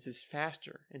happens is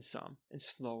faster in some and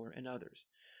slower in others.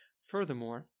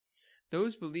 Furthermore,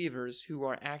 those believers who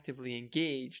are actively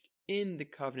engaged in the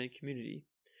covenant community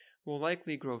will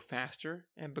likely grow faster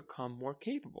and become more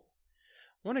capable.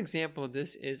 One example of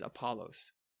this is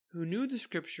Apollos, who knew the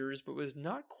scriptures but was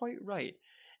not quite right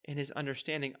in his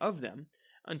understanding of them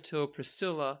until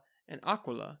Priscilla and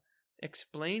Aquila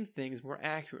explained things more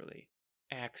accurately.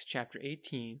 Acts chapter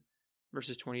 18,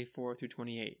 verses 24 through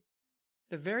 28.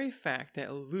 The very fact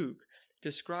that Luke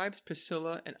describes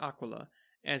Priscilla and Aquila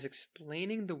as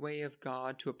explaining the way of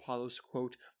God to Apollos,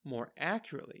 quote, more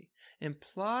accurately,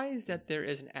 implies that there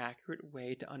is an accurate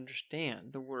way to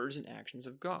understand the words and actions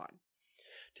of God.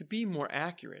 To be more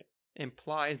accurate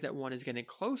implies that one is getting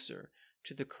closer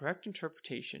to the correct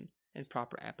interpretation and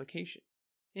proper application.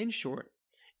 In short,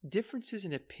 differences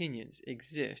in opinions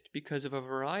exist because of a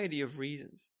variety of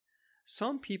reasons.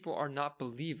 Some people are not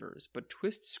believers but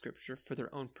twist Scripture for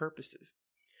their own purposes.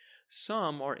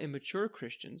 Some are immature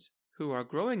Christians who are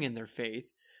growing in their faith,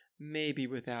 maybe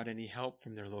without any help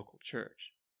from their local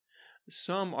church.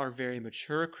 Some are very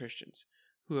mature Christians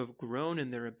who have grown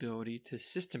in their ability to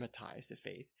systematize the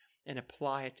faith and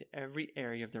apply it to every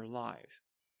area of their lives.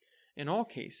 In all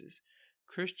cases,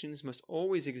 Christians must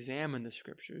always examine the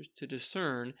Scriptures to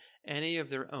discern any of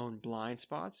their own blind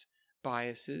spots,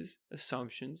 biases,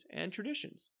 assumptions, and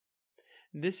traditions.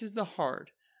 This is the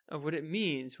heart of what it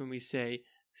means when we say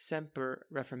semper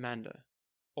reformanda,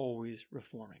 always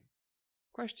reforming.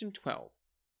 Question 12.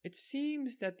 It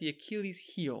seems that the Achilles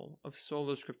heel of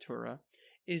Sola Scriptura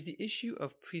is the issue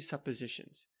of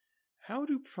presuppositions. How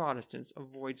do Protestants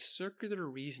avoid circular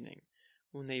reasoning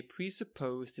when they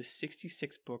presuppose the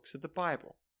 66 books of the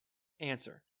Bible?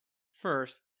 Answer.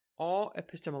 First, all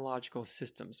epistemological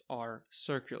systems are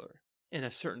circular, in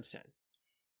a certain sense.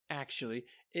 Actually,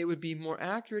 it would be more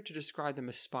accurate to describe them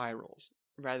as spirals,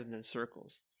 rather than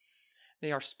circles.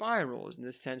 They are spirals in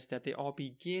the sense that they all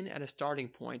begin at a starting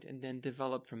point and then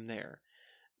develop from there.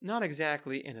 Not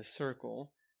exactly in a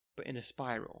circle, but in a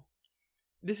spiral.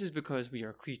 This is because we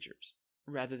are creatures,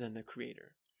 rather than the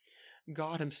Creator.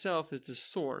 God Himself is the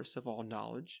source of all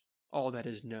knowledge, all that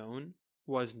is known,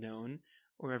 was known,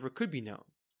 or ever could be known.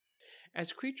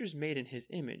 As creatures made in His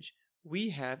image, we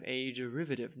have a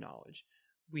derivative knowledge.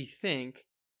 We think,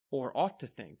 or ought to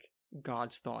think,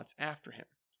 God's thoughts after Him.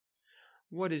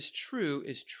 What is true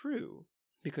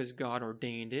because God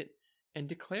ordained it and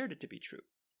declared it to be true.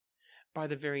 By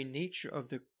the very nature of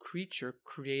the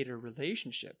creature-creator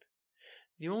relationship,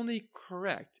 the only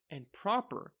correct and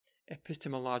proper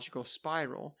epistemological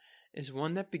spiral is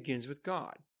one that begins with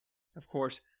God. Of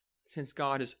course, since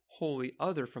God is wholly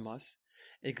other from us,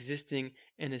 existing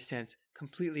in a sense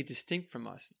completely distinct from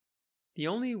us, the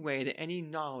only way that any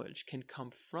knowledge can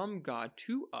come from God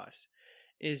to us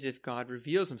is if God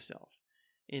reveals Himself.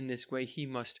 In this way, He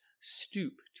must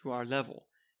stoop to our level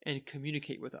and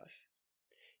communicate with us.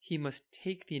 He must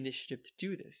take the initiative to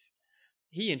do this.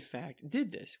 He, in fact,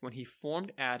 did this when He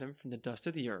formed Adam from the dust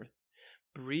of the earth,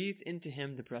 breathed into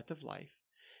him the breath of life,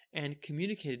 and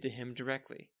communicated to him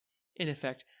directly. In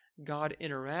effect, God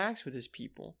interacts with His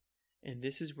people, and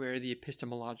this is where the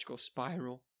epistemological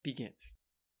spiral begins.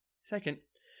 Second,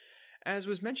 as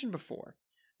was mentioned before,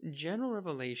 general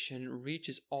revelation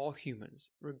reaches all humans,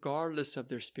 regardless of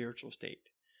their spiritual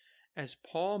state. As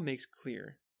Paul makes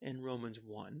clear in Romans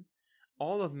 1,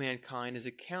 all of mankind is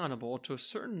accountable to a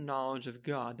certain knowledge of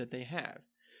God that they have.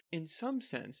 In some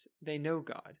sense, they know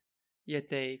God, yet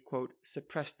they, quote,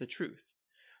 suppress the truth.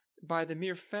 By the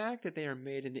mere fact that they are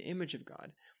made in the image of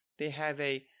God, they have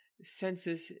a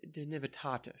sensus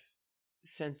divinitatis,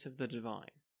 sense of the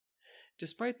divine.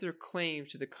 Despite their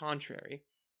claims to the contrary,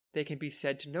 they can be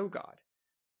said to know God.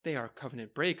 They are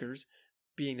covenant breakers,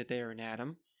 being that they are in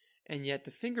Adam, and yet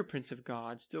the fingerprints of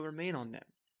God still remain on them.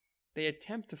 They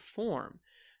attempt to form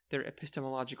their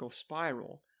epistemological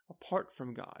spiral apart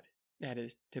from God, that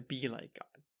is, to be like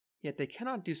God. Yet they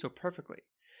cannot do so perfectly.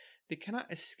 They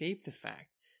cannot escape the fact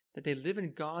that they live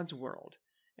in God's world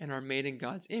and are made in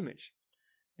God's image.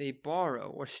 They borrow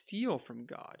or steal from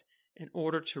God in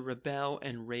order to rebel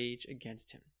and rage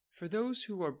against Him. For those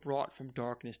who are brought from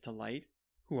darkness to light,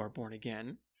 who are born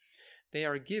again, they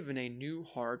are given a new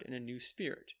heart and a new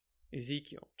spirit.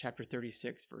 Ezekiel chapter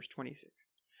 36, verse 26.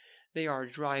 They are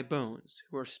dry bones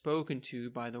who are spoken to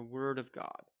by the word of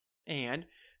God, and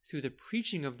through the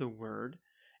preaching of the word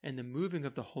and the moving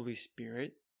of the Holy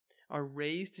Spirit are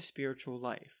raised to spiritual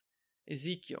life.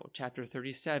 Ezekiel chapter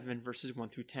 37, verses 1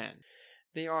 through 10.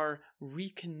 They are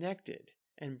reconnected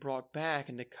and brought back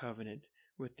into covenant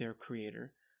with their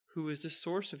Creator, who is the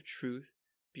source of truth,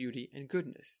 beauty, and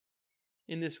goodness.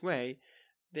 In this way,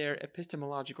 their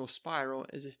epistemological spiral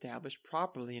is established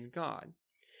properly in God.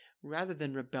 Rather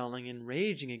than rebelling and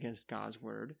raging against God's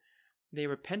word, they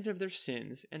repent of their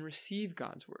sins and receive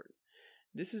God's word.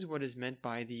 This is what is meant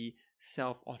by the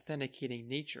self-authenticating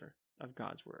nature of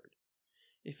God's word.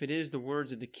 If it is the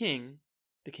words of the king's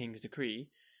decree,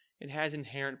 it has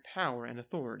inherent power and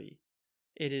authority.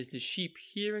 It is the sheep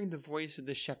hearing the voice of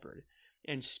the shepherd,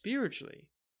 and spiritually,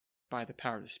 by the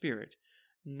power of the Spirit,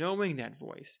 knowing that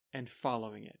voice and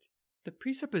following it. The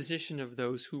presupposition of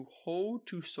those who hold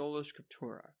to sola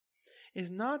scriptura is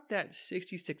not that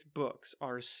 66 books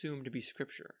are assumed to be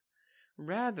scripture.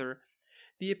 Rather,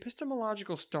 the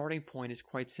epistemological starting point is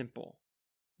quite simple.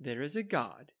 There is a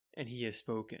God, and he has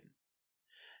spoken.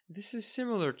 This is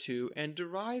similar to and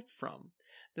derived from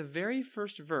the very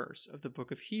first verse of the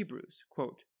book of Hebrews,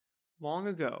 quote, "Long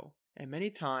ago, and many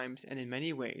times and in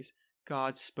many ways,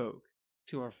 God spoke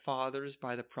to our fathers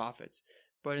by the prophets,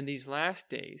 but in these last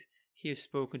days he has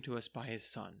spoken to us by his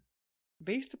Son."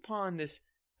 Based upon this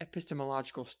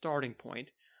epistemological starting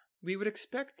point, we would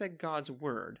expect that God's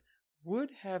word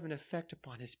would have an effect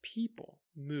upon his people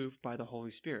moved by the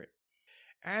Holy Spirit.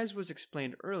 As was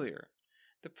explained earlier,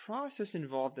 the process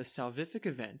involved a salvific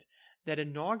event that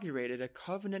inaugurated a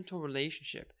covenantal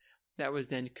relationship that was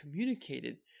then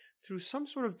communicated through some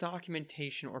sort of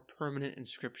documentation or permanent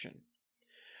inscription.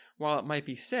 While it might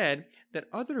be said that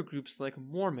other groups like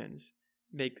Mormons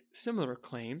make similar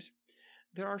claims,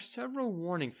 there are several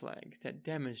warning flags that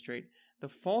demonstrate the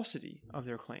falsity of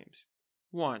their claims.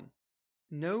 1.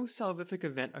 No salvific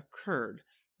event occurred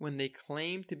when they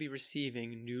claimed to be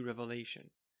receiving new revelation.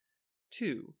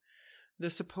 2. The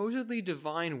supposedly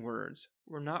divine words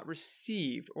were not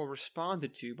received or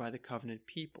responded to by the covenant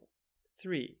people.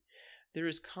 3. There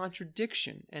is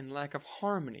contradiction and lack of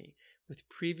harmony with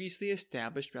previously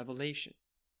established revelation.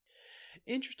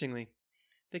 Interestingly,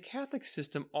 the Catholic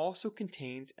system also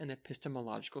contains an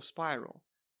epistemological spiral,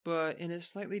 but in a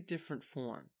slightly different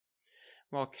form.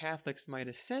 While Catholics might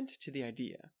assent to the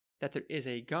idea that there is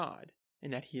a God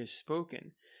and that he has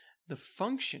spoken, the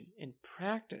function and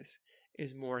practice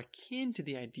is more akin to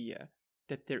the idea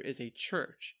that there is a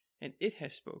church and it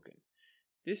has spoken.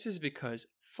 This is because,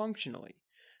 functionally,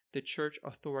 the church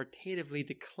authoritatively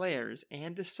declares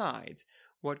and decides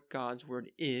what God's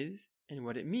word is and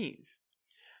what it means.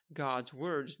 God's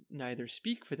words neither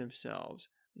speak for themselves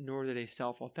nor do they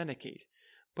self-authenticate,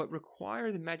 but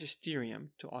require the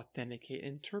magisterium to authenticate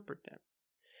and interpret them.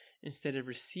 Instead of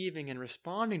receiving and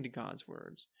responding to God's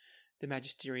words, the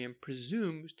magisterium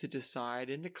presumes to decide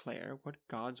and declare what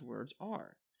God's words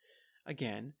are.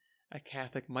 Again, a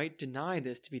Catholic might deny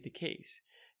this to be the case,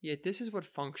 yet this is what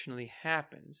functionally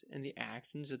happens in the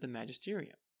actions of the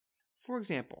magisterium. For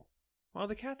example, while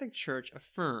the Catholic Church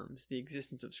affirms the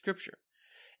existence of Scripture,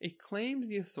 it claims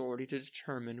the authority to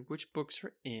determine which books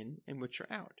are in and which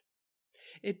are out.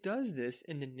 It does this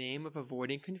in the name of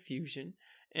avoiding confusion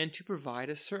and to provide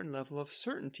a certain level of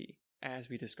certainty, as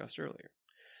we discussed earlier.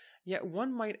 Yet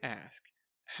one might ask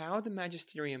how the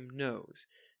magisterium knows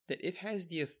that it has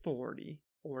the authority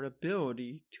or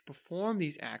ability to perform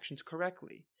these actions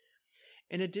correctly.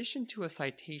 In addition to a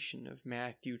citation of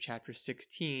Matthew chapter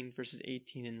 16, verses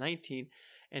 18 and 19,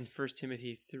 and 1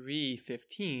 Timothy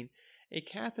 3:15, a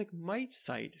Catholic might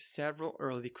cite several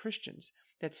early Christians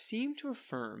that seem to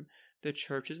affirm the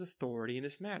Church's authority in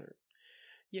this matter.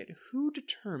 Yet who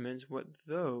determines what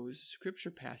those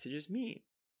scripture passages mean?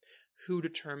 Who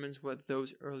determines what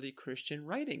those early Christian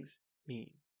writings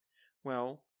mean?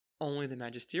 Well, only the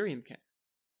magisterium can.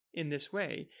 In this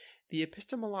way, the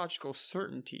epistemological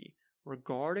certainty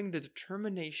regarding the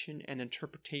determination and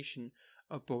interpretation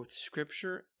of both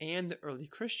Scripture and the early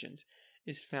Christians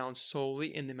is found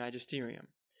solely in the magisterium.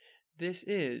 This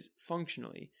is,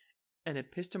 functionally, an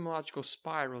epistemological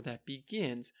spiral that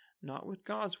begins not with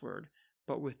God's word,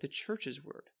 but with the Church's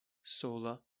word,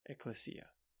 sola ecclesia.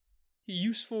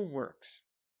 Useful works.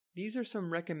 These are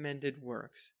some recommended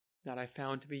works that I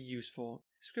found to be useful.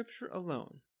 Scripture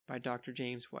Alone by Dr.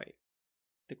 James White.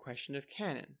 The Question of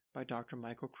Canon by Dr.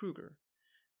 Michael Kruger.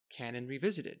 Canon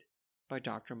Revisited by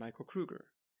Dr. Michael Kruger.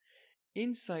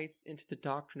 Insights into the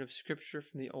Doctrine of Scripture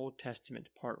from the Old Testament,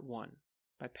 Part 1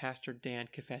 by Pastor Dan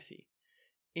Kefesi.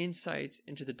 Insights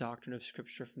into the Doctrine of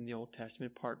Scripture from the Old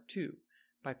Testament, Part 2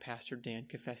 by Pastor Dan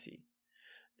Kefesi.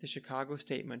 The Chicago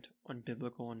Statement on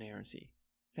Biblical Inerrancy.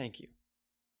 Thank you.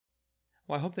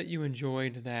 Well, I hope that you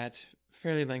enjoyed that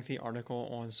fairly lengthy article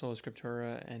on Sola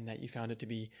Scriptura and that you found it to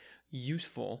be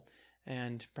useful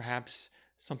and perhaps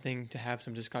something to have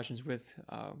some discussions with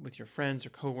your friends or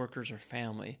coworkers or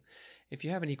family. If you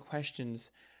have any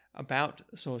questions about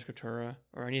Sola Scriptura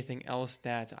or anything else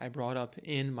that I brought up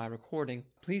in my recording,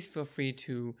 please feel free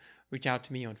to reach out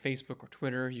to me on Facebook or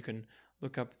Twitter. You can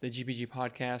look up the GBG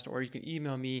podcast, or you can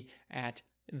email me at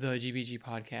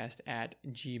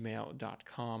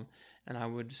thegbgpodcast@gmail.com, and I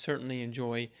would certainly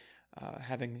enjoy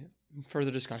having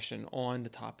further discussion on the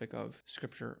topic of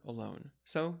Scripture alone.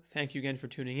 So thank you again for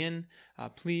tuning in.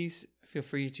 Please feel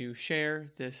free to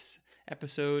share this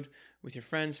episode with your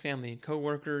friends, family, and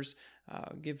coworkers.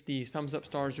 Give the thumbs up,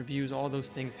 stars, reviews. All those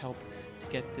things help to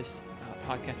get this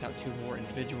podcast out to more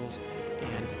individuals.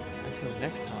 And until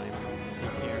next time,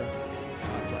 take care.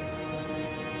 God bless.